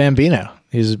 The great Bambino.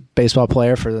 He was a baseball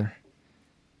player for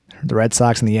the Red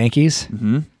Sox and the Yankees.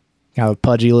 Mm-hmm. Kind of a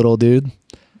pudgy little dude.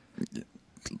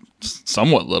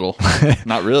 Somewhat little.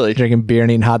 Not really. Drinking beer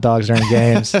and eating hot dogs during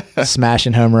games.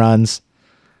 Smashing home runs.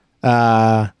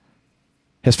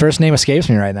 His first name escapes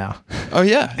me right now. Oh,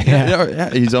 yeah. Yeah.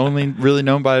 He's only really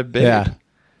known by Babe. Yeah.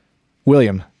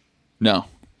 William. No.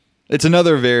 It's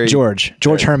another George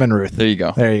Herman Ruth. There you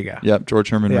go. Yep, George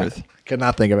Herman Ruth. Could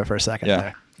not think of it for a second.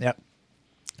 Yeah. There.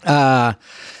 Yep.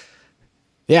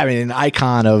 I mean, an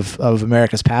icon of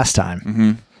America's pastime.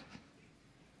 Mm-hmm.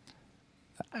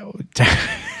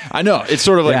 I know. It's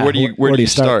sort of like, where do you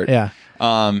start? Yeah.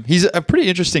 He's a pretty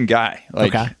interesting guy.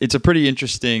 It's a pretty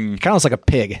interesting... Kind of looks like a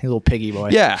pig, a little piggy boy.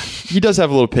 Yeah. He does have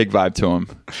a little pig vibe to him,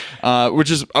 which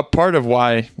is a part of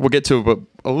why... We'll get to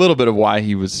a little bit of why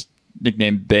he was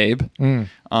nicknamed Babe. And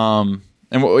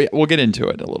we'll get into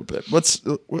it a little bit. Let's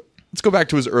go back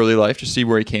to his early life to see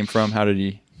where he came from. How did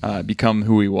he become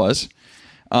who he was?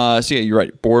 You're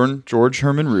right. Born George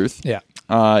Herman Ruth. Yeah.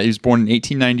 He was born in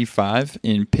 1895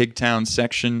 in Pigtown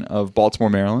section of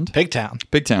Baltimore, Maryland.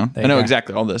 Pigtown. I know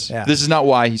exactly all this. Yeah. This is not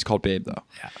why he's called Babe, though.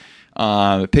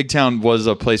 Yeah. Pigtown was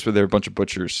a place where there were a bunch of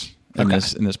butchers in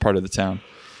this part of the town.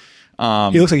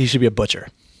 He looks like he should be a butcher.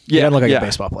 He doesn't look like a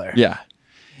baseball player. Yeah.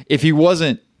 If he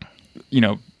wasn't,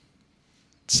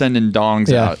 sending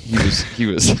dongs out, he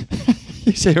was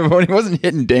when he wasn't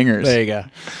hitting dingers. There you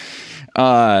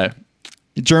go.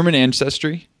 German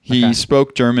ancestry. He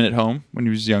spoke German at home when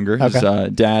he was younger. His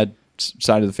dad's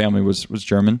side of the family was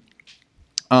German.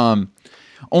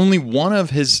 Only one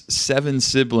of his 7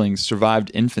 siblings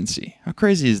survived infancy. How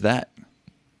crazy is that?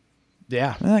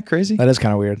 Yeah. Isn't that crazy? That is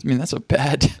kind of weird. I mean, that's a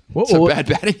bad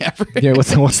batting average. Yeah, what's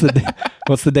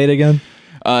the date again?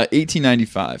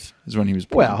 1895 is when he was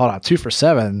born. Well, hold on. 2 for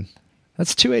 7.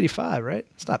 That's 285, right?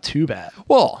 It's not too bad.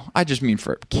 Well, I just mean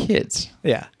for kids.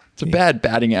 Yeah. It's a bad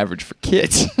batting average for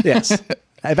kids. Yes.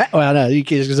 No,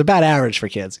 it's a bad average for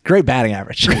kids. Great batting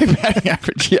average.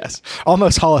 Yes.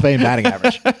 Almost Hall of Fame batting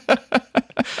average.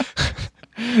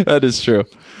 That is true.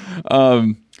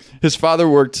 His father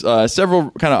worked several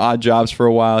kind of odd jobs for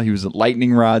a while. He was a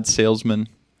lightning rod salesman.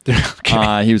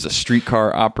 He was a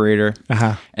streetcar operator.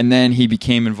 And then he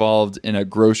became involved in a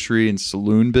grocery and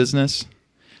saloon business.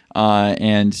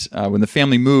 And when the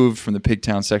family moved from the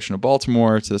Pigtown section of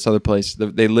Baltimore to this other place,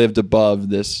 they lived above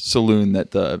this saloon that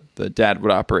the dad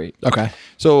would operate. Okay.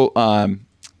 So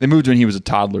they moved when he was a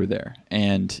toddler there,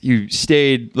 and he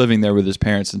stayed living there with his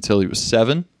parents until he was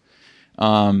 7.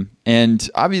 And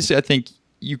obviously, I think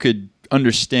you could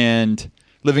understand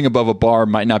living above a bar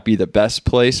might not be the best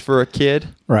place for a kid.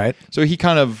 Right. So he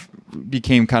kind of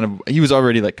became he was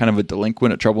already like kind of a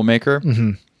delinquent, a troublemaker.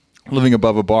 Mm-hmm. Living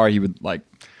above a bar, he would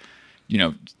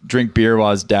drink beer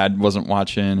while his dad wasn't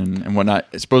watching and whatnot.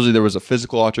 Supposedly there was a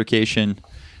physical altercation.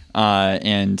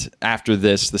 And after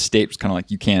this, the state was kind of like,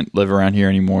 you can't live around here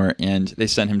anymore. And they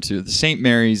sent him to the St.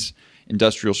 Mary's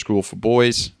Industrial School for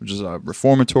Boys, which is a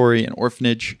reformatory and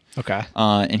orphanage. Okay.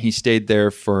 And he stayed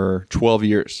there for 12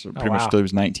 years, so pretty much until he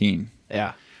was 19.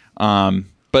 Yeah.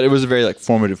 But it was a very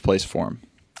formative place for him.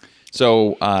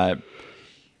 So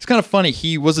it's kind of funny.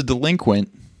 He was a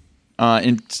delinquent,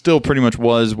 and still pretty much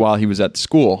was while he was at the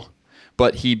school.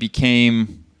 But he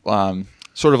became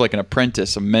sort of like an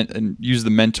apprentice and used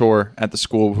the mentor at the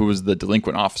school who was the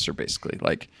delinquent officer, basically,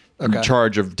 in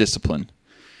charge of discipline.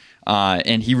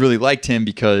 And he really liked him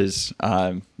because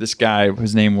this guy,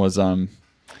 his name was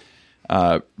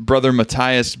Brother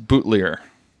Matthias Boutelier.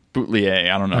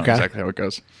 I don't know exactly how it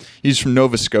goes. He's from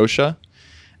Nova Scotia.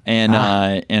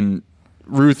 And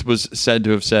Ruth was said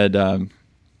to have said,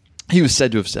 he was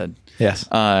said to have said, yes,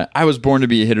 I was born to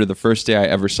be a hitter the first day I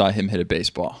ever saw him hit a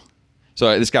baseball.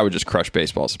 So this guy would just crush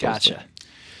baseballs. Gotcha.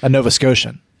 A Nova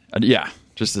Scotian. Yeah,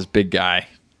 just this big guy.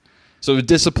 So with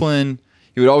discipline,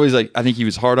 he would always I think he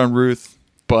was hard on Ruth,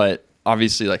 but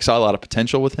obviously saw a lot of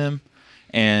potential with him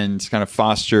and kind of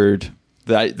fostered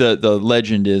the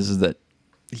legend is that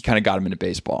he kind of got him into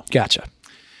baseball. Gotcha.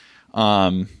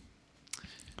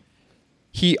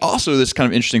 He also, this kind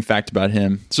of interesting fact about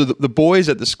him. So the boys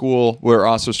at the school were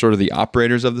also sort of the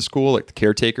operators of the school, like the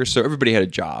caretakers. So everybody had a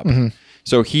job. Mm-hmm.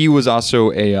 So he was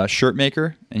also a shirt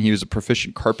maker, and he was a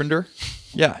proficient carpenter.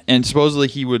 Yeah, and supposedly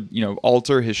he would,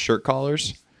 alter his shirt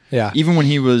collars. Yeah, even when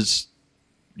he was,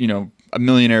 a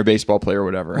millionaire baseball player or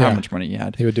whatever, how much money he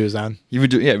had. He would do his own. He would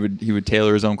do, he would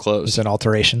tailor his own clothes. His own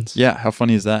alterations. Yeah, how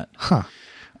funny is that? Huh.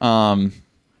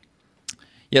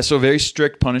 Yeah, so very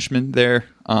strict punishment there.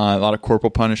 A lot of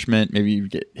corporal punishment. Maybe you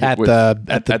get hit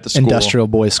at the school. Industrial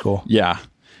boys' school. Yeah.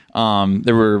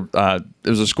 There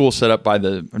was a school set up by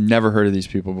I've never heard of these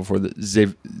people before, the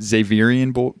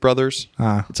Xaverian brothers.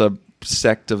 It's a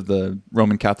sect of the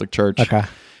Roman Catholic Church. Okay.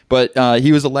 But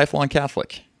he was a lifelong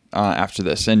Catholic after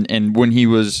this. And when he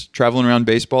was traveling around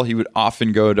baseball, he would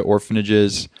often go to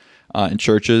orphanages and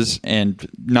churches and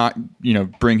not,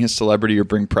 bring his celebrity or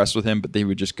bring press with him, but they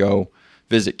would just go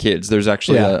visit kids. There's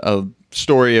actually a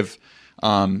story of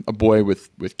a boy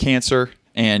with cancer,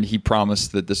 and he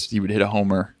promised that he would hit a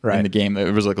homer in the game.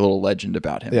 It was like a little legend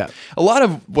about him. Yeah. A lot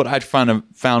of what I'd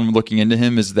found looking into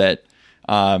him is that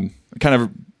kind of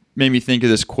made me think of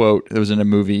this quote that was in a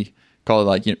movie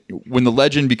called when the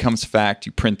legend becomes fact,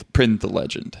 you print the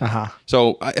legend. Uh-huh.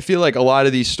 So I feel like a lot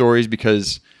of these stories,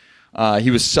 because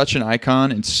he was such an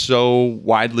icon and so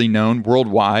widely known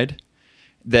worldwide,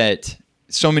 that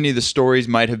so many of the stories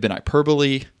might have been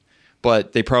hyperbole,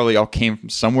 but they probably all came from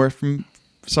somewhere, from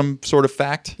some sort of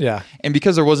fact. Yeah. And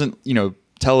because there wasn't,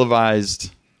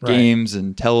 televised games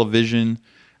and television,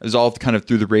 it was all kind of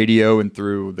through the radio and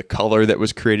through the color that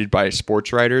was created by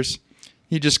sports writers.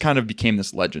 He just kind of became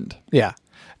this legend. Yeah.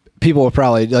 People were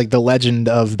probably, the legend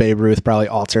of Babe Ruth probably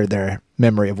altered their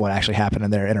memory of what actually happened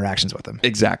in their interactions with him.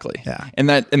 Exactly. Yeah. And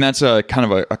that's a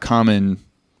kind of a common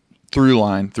through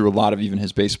line through a lot of even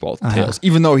his baseball tales,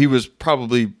 even though he was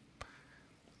probably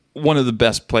one of the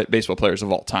best baseball players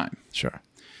of all time. Sure.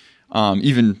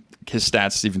 Even his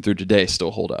stats, even through today,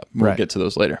 still hold up. We'll get to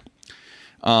those later.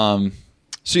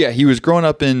 So yeah, he was growing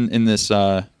up in this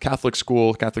Catholic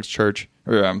school, Catholic church,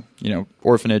 or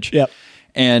orphanage. Yep.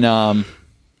 And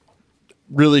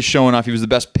really showing off. He was the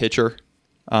best pitcher.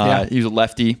 He was a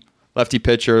lefty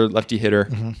pitcher, lefty hitter.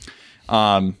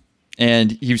 Mm-hmm.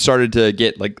 And he started to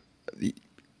get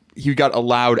he got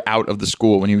allowed out of the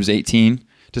school when he was 18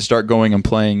 to start going and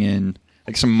playing in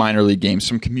some minor league games,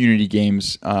 some community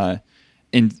games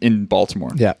in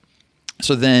Baltimore. Yeah.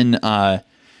 So then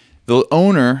the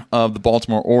owner of the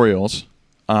Baltimore Orioles,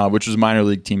 which was a minor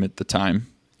league team at the time,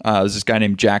 was this guy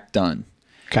named Jack Dunn.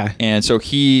 Okay. And so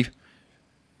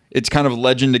it's kind of a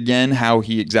legend again how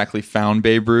he exactly found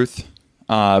Babe Ruth,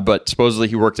 but supposedly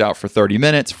he worked out for 30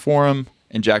 minutes for him,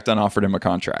 and Jack Dunn offered him a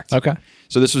contract. Okay.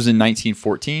 So this was in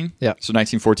 1914. Yeah. So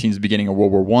 1914 is the beginning of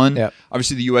World War I. Yeah.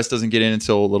 Obviously, the U.S. doesn't get in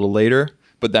until a little later,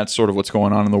 but that's sort of what's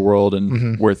going on in the world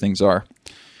and where things are.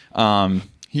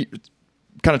 He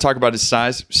kind of talk about his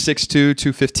size, 6'2",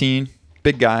 215,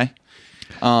 big guy.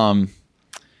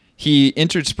 He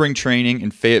entered spring training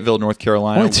in Fayetteville, North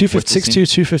Carolina. Only 6'2",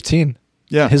 215.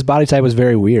 Yeah. His body type was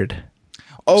very weird.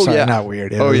 Oh, Sorry, yeah. Not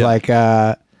weird. It was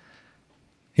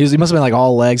he must have been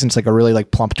all legs and it's a really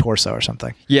plump torso or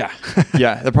something. Yeah.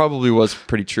 Yeah, that probably was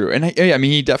pretty true. And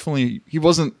he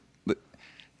wasn't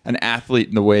an athlete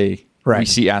in the way we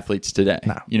see athletes today.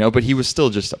 No. But he was still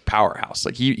just a powerhouse.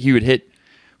 He would hit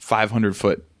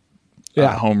 500-foot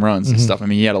home runs and stuff.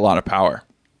 He had a lot of power.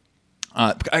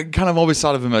 I kind of always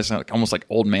thought of him as almost like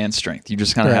old man strength. You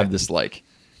just kind of have this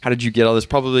how did you get all this?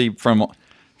 Probably from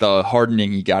the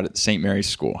hardening he got at the St. Mary's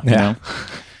School. You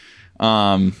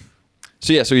know?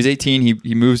 So he's 18.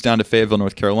 He moves down to Fayetteville,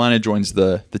 North Carolina, joins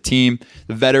the team.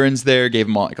 The veterans there gave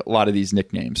him a lot of these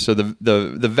nicknames. So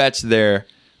the vets there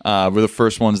were the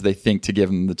first ones they think to give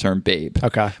him the term Babe.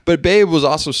 Okay. But Babe was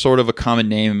also sort of a common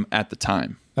name at the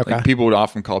time. Okay. People would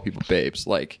often call people Babes.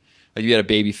 Like you had a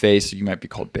baby face, you might be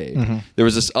called Babe. Mm-hmm. There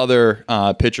was this other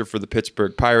pitcher for the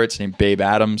Pittsburgh Pirates named Babe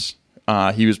Adams.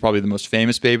 He was probably the most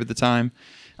famous Babe at the time.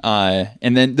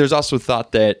 And then there's also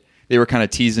thought that they were kind of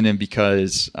teasing him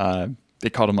because they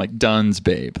called him Dunn's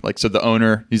Babe. So the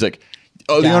owner, he's the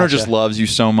owner just loves you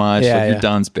so much. You're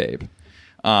Dunn's Babe.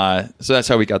 So that's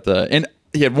how we got and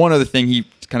he had one other thing. He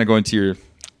kind of going to your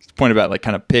point about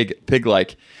kind of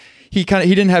pig-like. He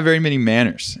didn't have very many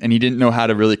manners, and he didn't know how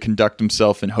to really conduct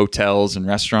himself in hotels and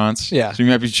restaurants. Yeah. So he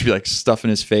might be stuffing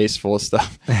his face full of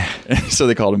stuff. So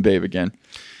they called him Babe again.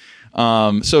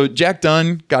 So Jack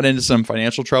Dunn got into some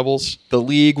financial troubles. The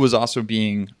league was also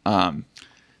being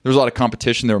there was a lot of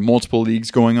competition. There were multiple leagues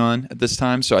going on at this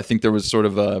time, so I think there was sort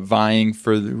of a vying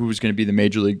for who was going to be the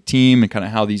major league team and kind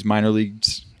of how these minor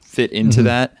leagues fit into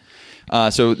that.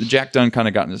 So Jack Dunn kind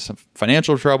of got into some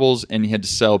financial troubles, and he had to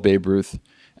sell Babe Ruth,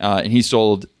 and he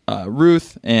sold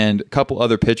Ruth and a couple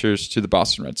other pitchers to the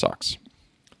Boston Red Sox.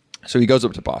 So he goes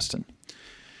up to Boston.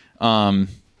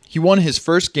 He won his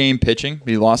first game pitching, but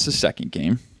he lost his second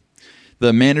game.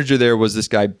 The manager there was this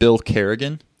guy, Bill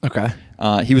Kerrigan. Okay.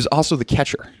 He was also the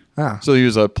catcher. Ah. So he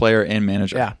was a player and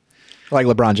manager. Yeah. Like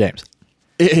LeBron James.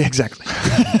 Exactly.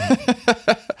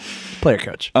 Player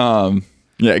coach.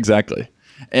 Yeah, exactly.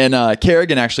 And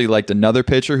Kerrigan actually liked another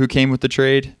pitcher who came with the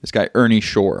trade, this guy, Ernie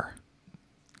Shore.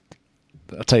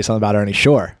 I'll tell you something about Ernie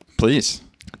Shore. Please.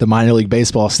 The minor league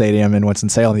baseball stadium in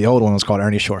Winston-Salem, the old one was called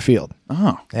Ernie Shore Field.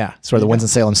 Oh. Yeah. It's where the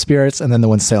Winston-Salem Spirits and then the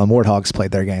Winston-Salem Warthogs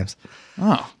played their games.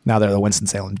 Oh. Now they're the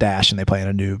Winston-Salem Dash, and they play in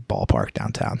a new ballpark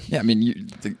downtown. Yeah, I mean,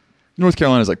 North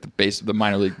Carolina is like the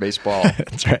minor league baseball.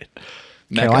 That's right.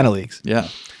 Carolina leagues. Yeah.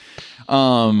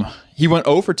 He went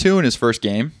 0 for 2 in his first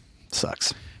game.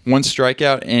 Sucks. One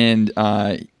strikeout, and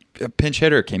a pinch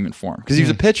hitter came in for him because he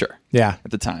was a pitcher. Yeah.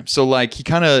 At the time. So like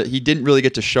he didn't really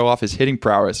get to show off his hitting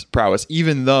prowess,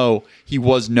 even though he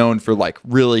was known for like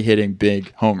really hitting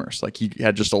big homers. Like he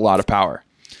had just a lot of power.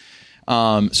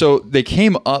 So they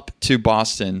came up to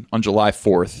Boston on July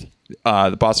 4th.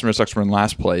 The Boston Red Sox were in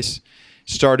last place.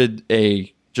 Started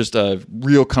a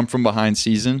real come from behind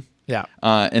season. Yeah.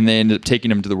 And they ended up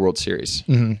taking him to the World Series.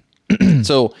 Mm-hmm.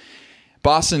 So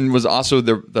Boston was also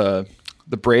the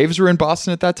Braves were in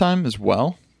Boston at that time as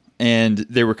well. And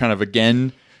they were kind of,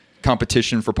 again,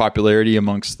 competition for popularity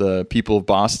amongst the people of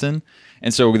Boston.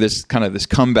 And so this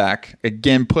comeback,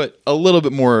 again, put a little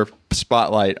bit more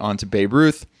spotlight onto Babe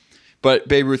Ruth. But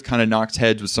Babe Ruth kind of knocked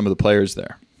heads with some of the players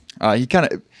there.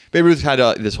 Babe Ruth had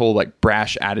this whole like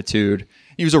brash attitude.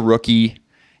 He was a rookie,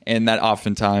 and that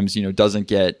oftentimes doesn't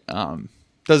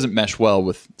mesh well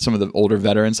with some of the older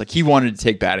veterans. Like he wanted to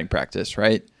take batting practice,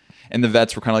 right? And the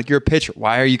vets were kind of like, "You're a pitcher.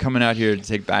 Why are you coming out here to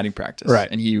take batting practice?" Right.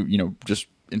 And he, just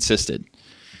insisted.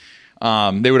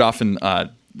 They would often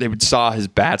saw his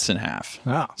bats in half,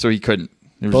 so he couldn't.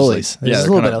 It was Bullies. Just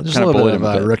like, There's a little bit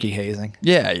of rookie hazing.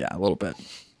 Yeah, a little bit.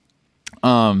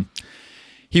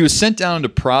 He was sent down to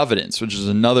Providence, which is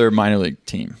another minor league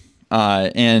team.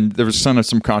 And there was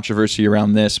some controversy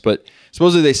around this, but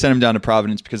supposedly they sent him down to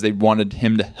Providence because they wanted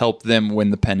him to help them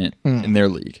win the pennant in their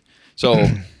league. So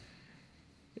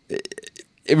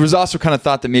it was also kind of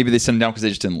thought that maybe they sent him down because they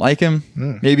just didn't like him.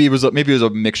 Maybe it was a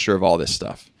mixture of all this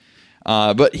stuff.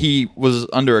 But he was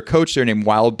under a coach there named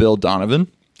Wild Bill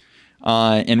Donovan.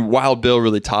 And Wild Bill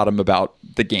really taught him about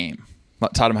the game.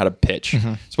 Taught him how to pitch.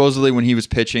 Mm-hmm. Supposedly, when he was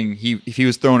pitching, if he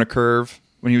was throwing a curve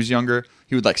when he was younger,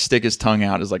 he would like stick his tongue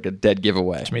out as like a dead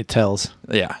giveaway. Too many tells.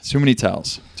 Yeah, too many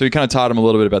tells. So he kind of taught him a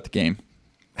little bit about the game.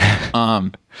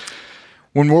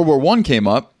 When World War I came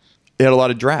up, they had a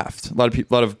lot of draft. A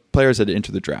lot of players had to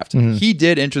enter the draft. Mm-hmm. He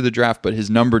did enter the draft, but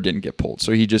his number didn't get pulled.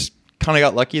 So he just kind of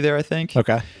got lucky there, I think.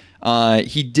 Okay.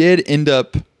 He did end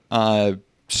up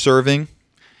serving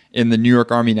in the New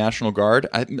York Army National Guard.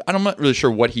 I'm not really sure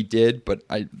what he did, but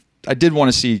I did want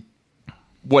to see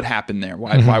what happened there.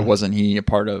 Why wasn't he a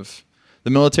part of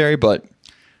the military? But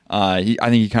I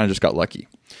think he kind of just got lucky.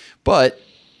 But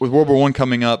with World War I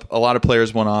coming up, a lot of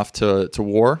players went off to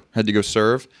war, had to go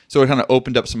serve. So it kind of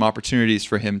opened up some opportunities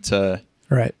for him to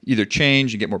either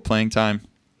change and get more playing time.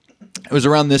 It was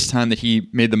around this time that he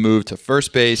made the move to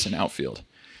first base and outfield.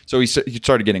 So he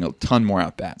started getting a ton more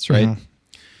at-bats, right?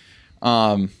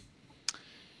 Mm-hmm.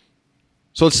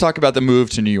 So let's talk about the move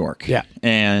to New York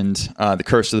and the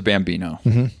curse of the Bambino.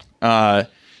 Mm-hmm.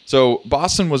 So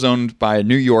Boston was owned by a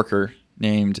New Yorker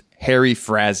named Harry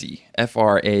Frazee,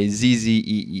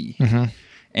 Frazzee. Mm-hmm.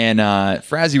 And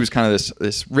Frazee was kind of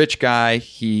this rich guy.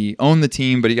 He owned the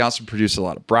team, but he also produced a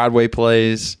lot of Broadway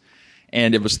plays.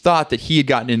 And it was thought that he had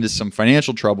gotten into some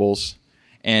financial troubles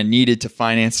and needed to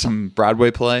finance some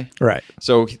Broadway play. Right.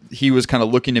 So he was kind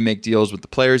of looking to make deals with the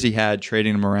players he had,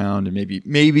 trading them around, and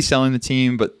maybe selling the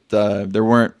team. But there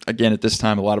weren't, again, at this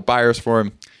time, a lot of buyers for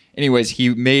him. Anyways,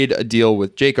 he made a deal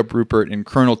with Jacob Rupert and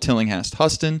Colonel Tillinghast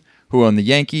Huston, who owned the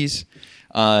Yankees.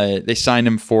 They signed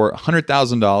him for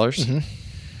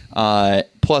 $100,000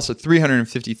 plus a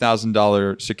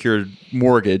 $350,000 secured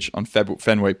mortgage on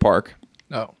Fenway Park.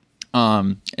 Oh.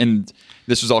 And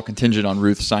this was all contingent on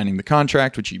Ruth signing the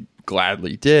contract, which he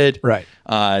gladly did. Right.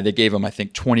 They gave him, I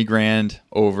think, $20,000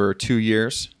 over 2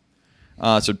 years.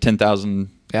 So $10,000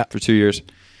 for 2 years.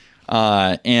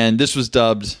 And this was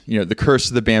dubbed, the curse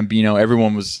of the Bambino.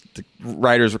 The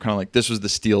writers were kind of like, this was the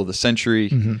steal of the century.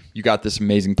 Mm-hmm. You got this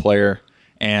amazing player.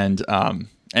 And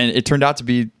it turned out to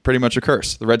be pretty much a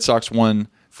curse. The Red Sox won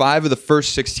 5 of the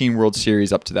first 16 World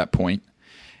Series up to that point.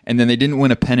 And then they didn't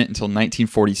win a pennant until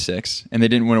 1946. And they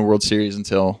didn't win a World Series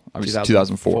until, obviously,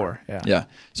 2004. Yeah.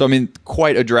 So,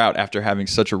 quite a drought after having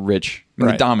such a rich...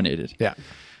 They dominated. Yeah.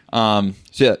 I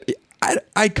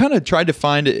kind of tried to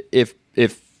find if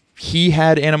he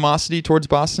had animosity towards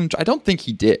Boston. I don't think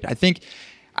he did. I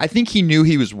think he knew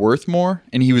he was worth more,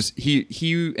 and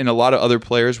he and a lot of other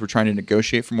players were trying to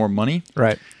negotiate for more money.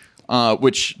 Right.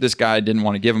 Which this guy didn't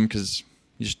want to give him because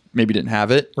he just maybe didn't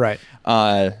have it. Right.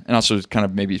 And also it's kind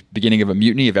of maybe beginning of a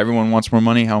mutiny. If everyone wants more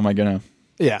money, how am I going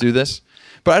to do this?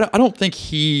 But I don't think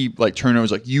he turned and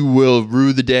was like, "You will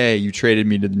rue the day you traded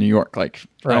me to New York." I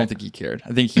don't think he cared.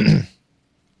 I think he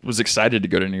was excited to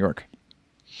go to New York.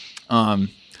 We're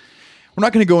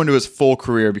not going to go into his full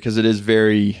career because it is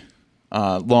very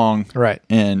long. Right.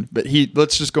 But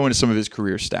let's just go into some of his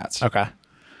career stats. Okay.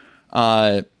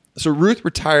 So Ruth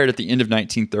retired at the end of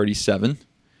 1937.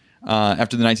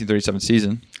 After the 1937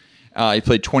 season, he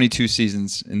played 22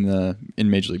 seasons in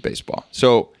Major League Baseball.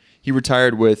 So he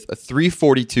retired with a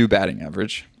 .342 batting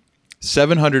average,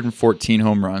 714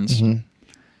 home runs,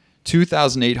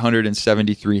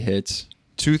 2,873 hits,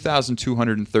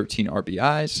 2,213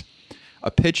 RBIs,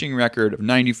 a pitching record of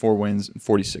 94 wins and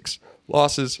 46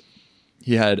 losses.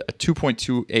 He had a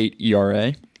 2.28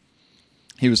 ERA.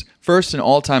 He was first in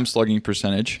all-time slugging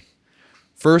percentage,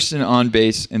 first in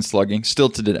on-base and slugging,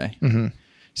 still to today,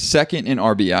 second in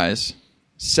RBIs,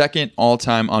 second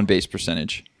all-time on-base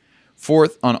percentage,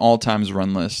 fourth on all-times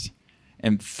run list,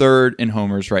 and third in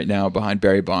homers right now behind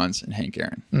Barry Bonds and Hank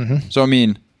Aaron. Mm-hmm. So,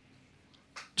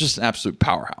 just an absolute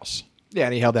powerhouse. Yeah,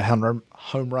 and he held the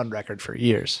home run record for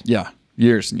years. Yeah,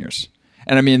 years and years.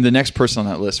 And, the next person on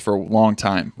that list for a long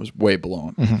time was way below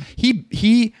him. Mm-hmm.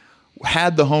 He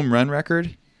had the home run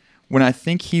record when I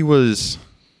think he was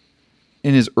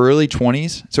in his early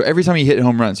 20s. So every time he hit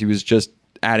home runs, he was just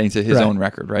adding to his own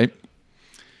record, right?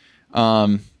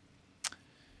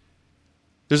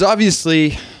 There's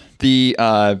obviously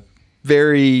the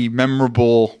very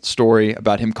memorable story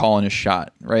about him calling his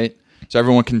shot, right? So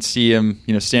everyone can see him,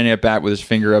 standing at bat with his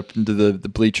finger up into the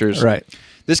bleachers. Right.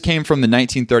 This came from the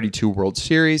 1932 World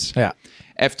Series. Yeah.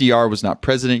 FDR was not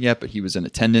president yet, but he was in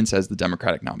attendance as the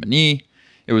Democratic nominee.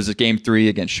 It was a Game 3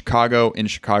 against Chicago, in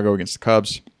Chicago against the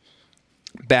Cubs.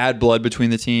 Bad blood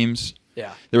between the teams.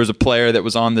 Yeah. There was a player that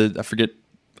was on I forget,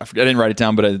 I didn't write it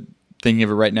down, but I'm thinking of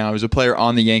it right now. It was a player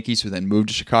on the Yankees who then moved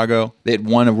to Chicago. They had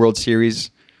won a World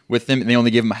Series with them, and they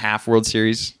only gave him a half World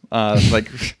Series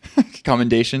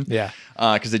commendation. Yeah.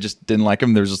 Because they just didn't like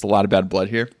him. There was just a lot of bad blood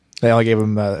here. They only gave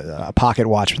him a pocket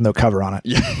watch with no cover on it.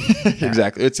 Yeah,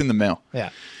 exactly. It's in the mail. Yeah.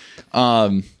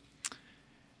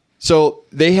 So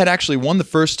they had actually won the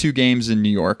first 2 games in New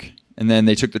York, and then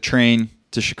they took the train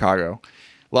to Chicago.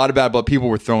 A lot of bad blood. People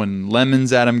were throwing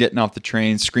lemons at him, getting off the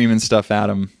train, screaming stuff at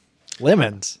him.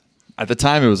 Lemons? At the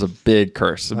time, it was a big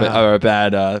curse, or a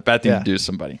bad thing to do to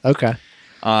somebody. Okay.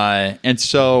 And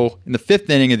so in the 5th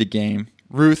inning of the game,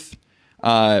 in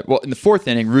the 4th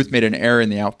inning, Ruth made an error in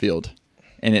the outfield,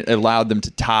 and it allowed them to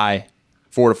tie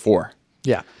 4-4.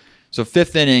 Yeah. So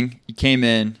 5th inning, he came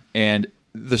in, and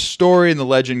the story and the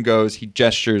legend goes he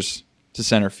gestures to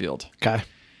center field. Okay.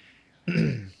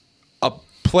 A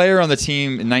player on the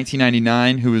team in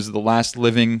 1999, who was the last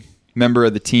living member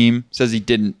of the team, says he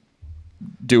didn't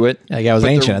do it. Yeah, the guy was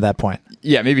ancient at that point.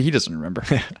 Yeah, maybe he doesn't remember.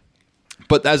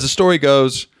 But as the story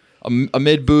goes,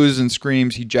 amid boos and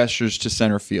screams, he gestures to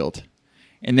center field.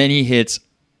 And then he hits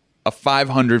a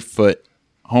 500-foot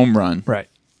home run. Right.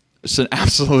 It's an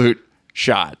absolute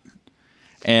shot.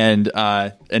 And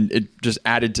it just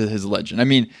added to his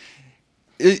legend.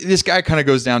 This guy kind of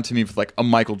goes down to me with like a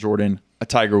Michael Jordan, a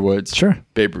Tiger Woods, sure,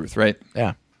 Babe Ruth, right?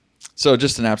 Yeah. So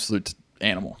just an absolute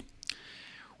animal.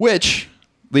 Which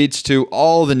leads to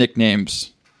all the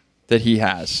nicknames that he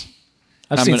has.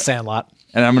 I've seen Sandlot.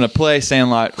 And I'm going to play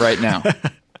Sandlot right now.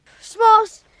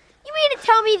 Smalls, you mean to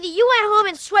tell me that you went home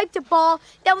and swiped a ball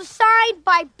that was signed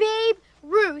by Babe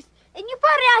Ruth, and you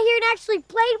brought it out here and actually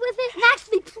played with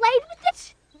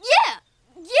it? Yeah.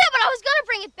 Yeah, but I was going to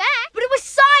bring it back. But it was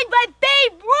signed by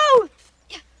Babe Ruth.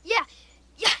 Yeah.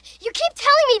 You keep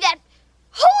telling me that.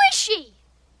 Who is she?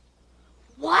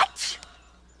 What?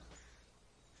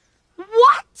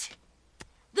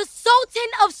 The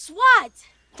Sultan of Swat.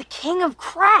 The King of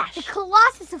Crash. The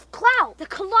Colossus of Clout. Babe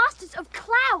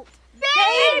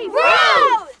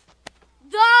Ruth!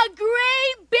 The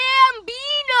Great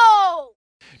Bambino!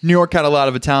 New York had a lot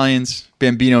of Italians.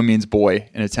 Bambino means boy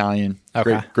in Italian.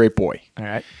 Okay. Great boy. All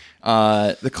right.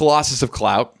 The Colossus of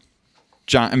Clout.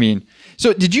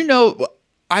 So did you know?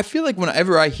 I feel like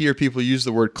whenever I hear people use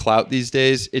the word clout these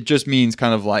days, it just means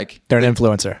kind of like They're an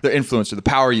influencer. the influencer, the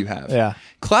power you have. Yeah.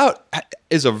 Clout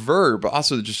is a verb, but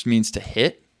also it just means to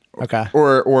hit. Okay.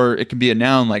 Or it can be a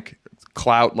noun like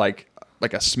clout, like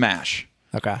a smash.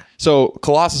 Okay. So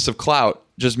Colossus of Clout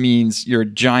just means you're a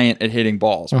giant at hitting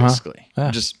balls, basically.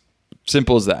 Yeah. Just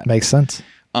simple as that. Makes sense.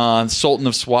 Sultan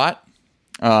of SWAT.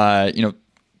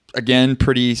 Again,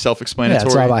 pretty Yeah, self-explanatory.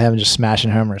 it's all about him just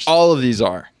smashing homers. All of these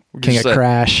are. King of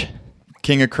Crash.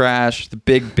 King of Crash, the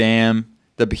Big Bam,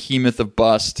 the Behemoth of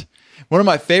Bust. One of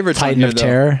my favorites Titan on here, of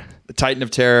Terror. The Titan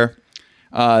of Terror.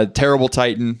 Terrible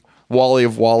Titan. Wally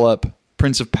of Wallop.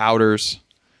 Prince of Powders.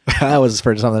 That was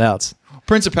for something else.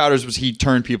 Prince of Powders was he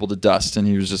turned people to dust, and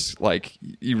he was just like,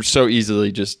 he was so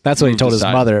easily just. That's what he moved told his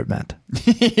aside. mother it meant.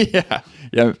 Yeah.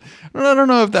 I don't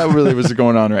know if that really was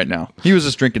going on right now. He was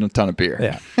just drinking a ton of beer.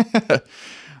 Yeah.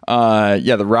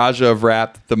 The Raja of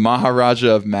Rap, the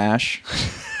Maharaja of MASH,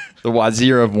 the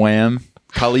Wazir of Wham,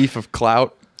 Caliph of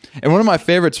Clout. And one of my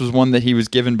favorites was one that he was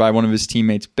given by one of his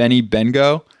teammates, Benny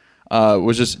Bengo,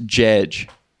 was just Jedge,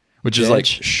 which is like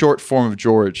Jedge? short form of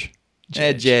George.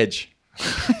 Jedge.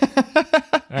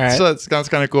 All right. So that sounds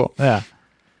kind of cool. Yeah.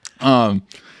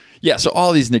 So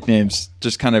all these nicknames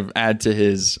just kind of add to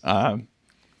his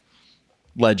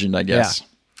legend, I guess.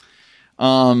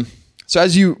 So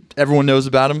as everyone knows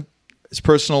about him, his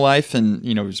personal life, and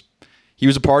he was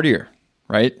a partier,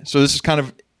 right? So this is kind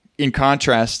of in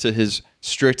contrast to his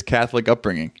strict Catholic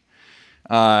upbringing.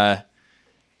 There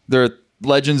are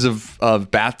legends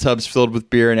of bathtubs filled with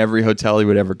beer in every hotel he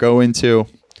would ever go into.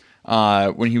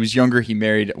 When he was younger, he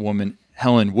married a woman,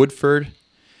 Helen Woodford.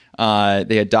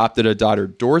 They adopted a daughter,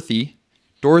 Dorothy.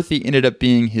 Dorothy ended up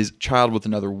being his child with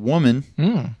another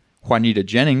woman, Juanita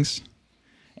Jennings.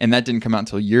 And that didn't come out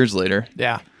until years later.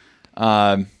 Yeah.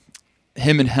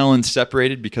 Him and Helen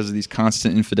separated because of these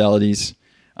constant infidelities.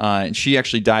 And she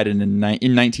actually died in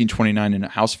 1929 in a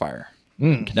house fire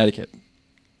in Connecticut.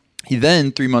 He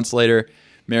then, 3 months later,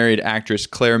 married actress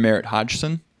Claire Merritt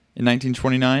Hodgson in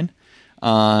 1929.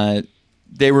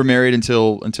 They were married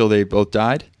until they both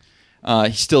died.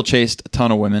 He still chased a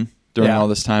ton of women during all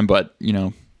this time, but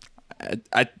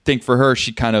I think for her,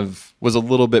 she kind of was a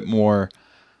little bit more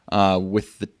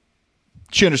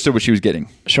she understood what she was getting.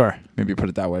 Sure. Maybe put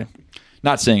it that way.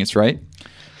 Not saying it's right.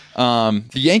 The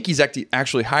Yankees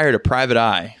actually hired a private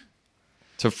eye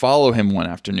to follow him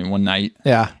one night.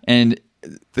 Yeah. And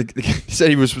he said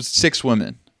he was with 6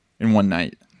 women in one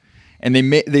night. And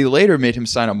they later made him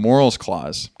sign a morals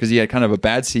clause because he had kind of a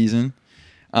bad season.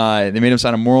 They made him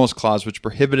sign a morals clause which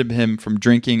prohibited him from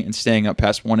drinking and staying up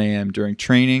past 1 a.m. during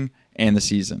training and the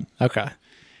season. Okay.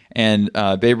 And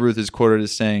Babe Ruth is quoted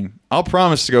as saying, "I'll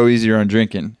promise to go easier on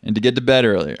drinking and to get to bed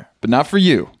earlier, but not for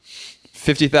you.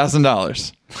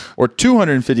 $50,000 or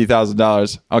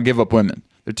 $250,000. I'll give up women.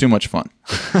 They're too much fun."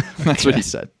 That's what he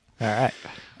said. All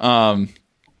right.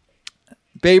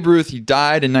 Babe Ruth, he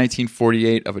died in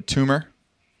 1948 of a tumor.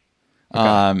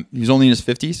 Okay. He was only in his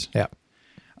 50s.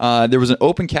 Yeah. There was an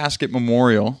open casket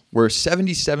memorial where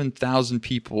 77,000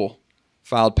 people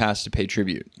filed past to pay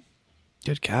tribute.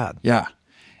 Good God. Yeah.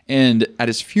 And at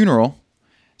his funeral,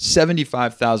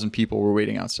 75,000 people were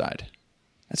waiting outside.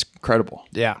 That's incredible.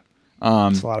 Yeah.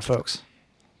 That's a lot of folks.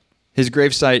 His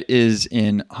gravesite is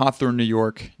in Hawthorne, New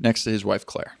York, next to his wife,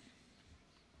 Claire.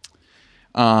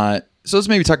 So let's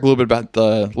maybe talk a little bit about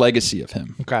the legacy of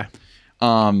him. Okay.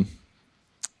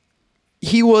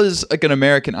 He was like an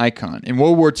American icon. In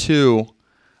World War II,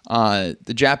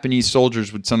 the Japanese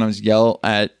soldiers would sometimes yell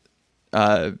at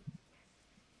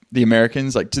the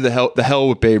Americans, like, to the hell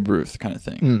with Babe Ruth kind of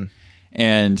thing.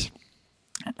 And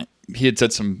he had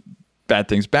said some bad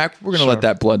things back. We're going to let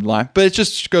that blood lie. But it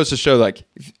just goes to show, like,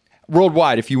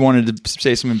 worldwide, if you wanted to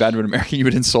say something bad about America, you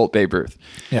would insult Babe Ruth.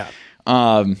 Yeah.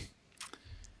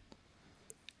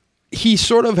 He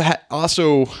sort of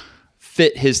also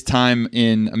fit his time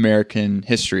in American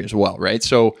history as well, right?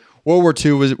 So World War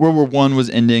I was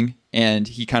ending, and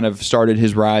he kind of started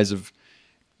his rise of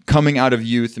coming out of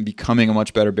youth and becoming a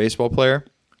much better baseball player.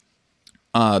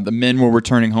 The men were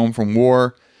returning home from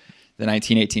war. The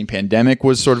 1918 pandemic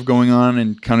was sort of going on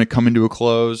and kind of coming to a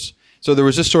close. So there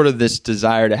was just sort of this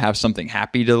desire to have something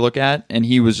happy to look at. And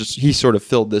he sort of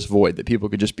filled this void that people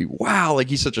could just be, wow, like,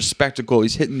 he's such a spectacle.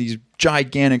 He's hitting these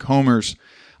gigantic homers.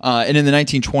 And in the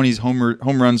 1920s,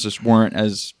 home runs just weren't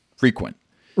as frequent.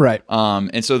 Right.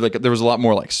 And so there was a lot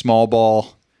more like small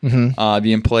ball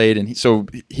being played. And so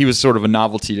he was sort of a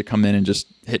novelty to come in and just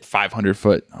hit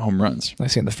 500-foot home runs. I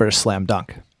seen the first slam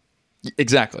dunk.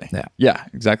 Exactly. Yeah. Yeah,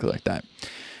 exactly like that.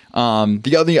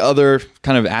 The other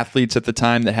kind of athletes at the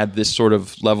time that had this sort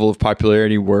of level of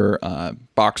popularity were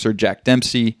boxer Jack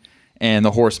Dempsey and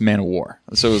the horse Man of War.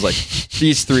 So it was like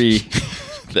these three.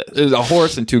 It was a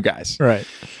horse and two guys. Right.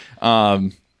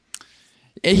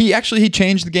 He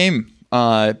changed the game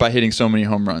by hitting so many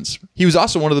home runs. He was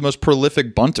also one of the most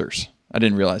prolific bunters. I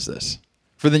didn't realize this.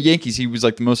 For the Yankees, he was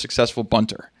like the most successful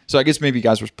bunter. So I guess maybe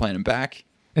guys were playing him back.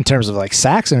 In terms of like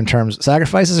sacks, or in terms of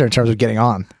sacrifices, or in terms of getting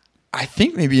on? I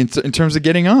think maybe in terms of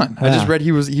getting on. Yeah. I just read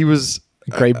he was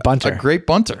A great bunter. A great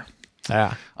bunter.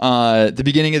 Yeah. At the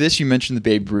beginning of this, you mentioned the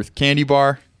Babe Ruth candy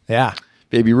bar. Yeah.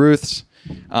 Baby Ruth's.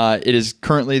 It is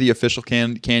currently the official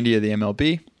candy of the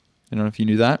MLB. I don't know if you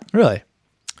knew that. Really?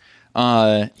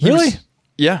 Really?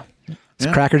 Yeah. Is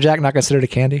Cracker Jack not considered a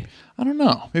candy? I don't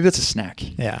know. Maybe that's a snack.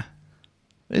 Yeah.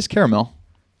 It's caramel.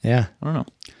 Yeah. I don't know.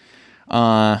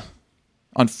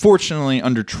 Unfortunately,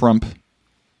 under Trump,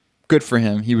 good for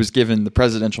him, he was given the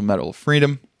Presidential Medal of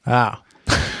Freedom. Wow.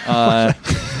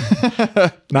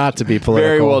 Not to be political.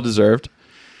 Very well deserved.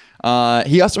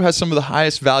 He also has some of the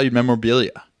highest valued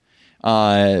memorabilia.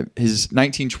 His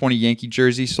 1920 Yankee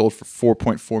jersey sold for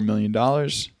 $4.4 million.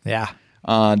 Yeah.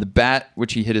 The bat,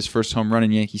 which he hit his first home run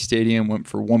in Yankee Stadium, went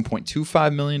for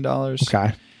 $1.25 million.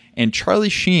 Okay. And Charlie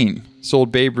Sheen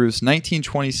sold Babe Ruth's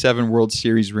 1927 World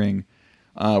Series ring,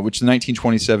 which the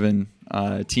 1927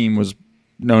 team was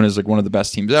known as like one of the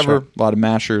best teams ever. Sure. A lot of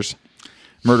mashers.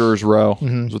 Murderers Row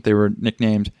is what they were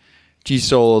nicknamed. He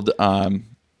sold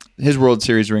his World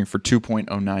Series ring for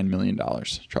 $2.09 million,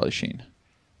 Charlie Sheen.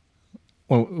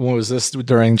 When was this?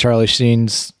 During Charlie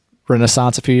Sheen's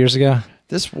renaissance a few years ago?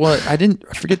 This was, I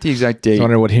forget the exact date. I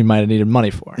wonder what he might have needed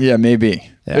money for. Yeah,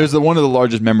 maybe. Yeah. It was one of the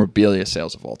largest memorabilia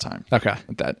sales of all time. Okay.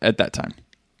 At that time.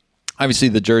 Obviously,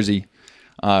 the jersey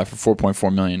for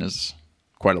 $4.4 million is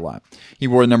quite a lot. He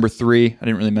wore number 3. I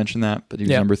didn't really mention that, but he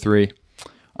was number 3.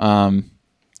 And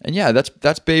yeah,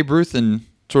 that's Babe Ruth in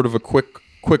sort of a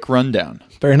quick rundown.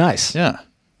 Very nice. Yeah.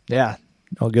 Yeah.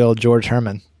 Good old George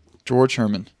Herman. George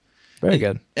Herman. Very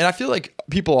good. And I feel like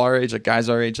people our age, like guys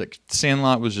our age, like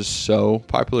Sandlot was just so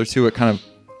popular too. It kind of,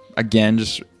 again,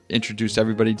 just introduced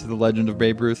everybody to the legend of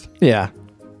Babe Ruth. Yeah.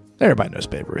 Everybody knows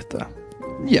Babe Ruth, though.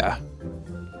 Yeah.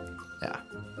 Yeah.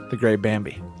 The great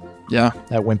Bambi. Yeah.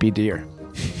 That wimpy deer.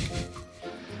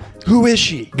 Who is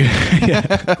she?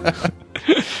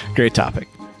 Great topic.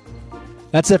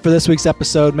 That's it for this week's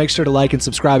episode. Make sure to like and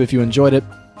subscribe if you enjoyed it.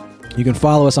 You can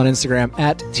follow us on Instagram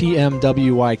at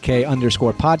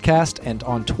TMWYK_podcast and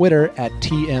on Twitter at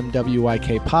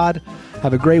TMWYKpod.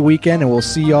 Have a great weekend, and we'll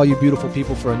see all you beautiful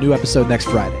people for a new episode next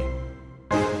Friday.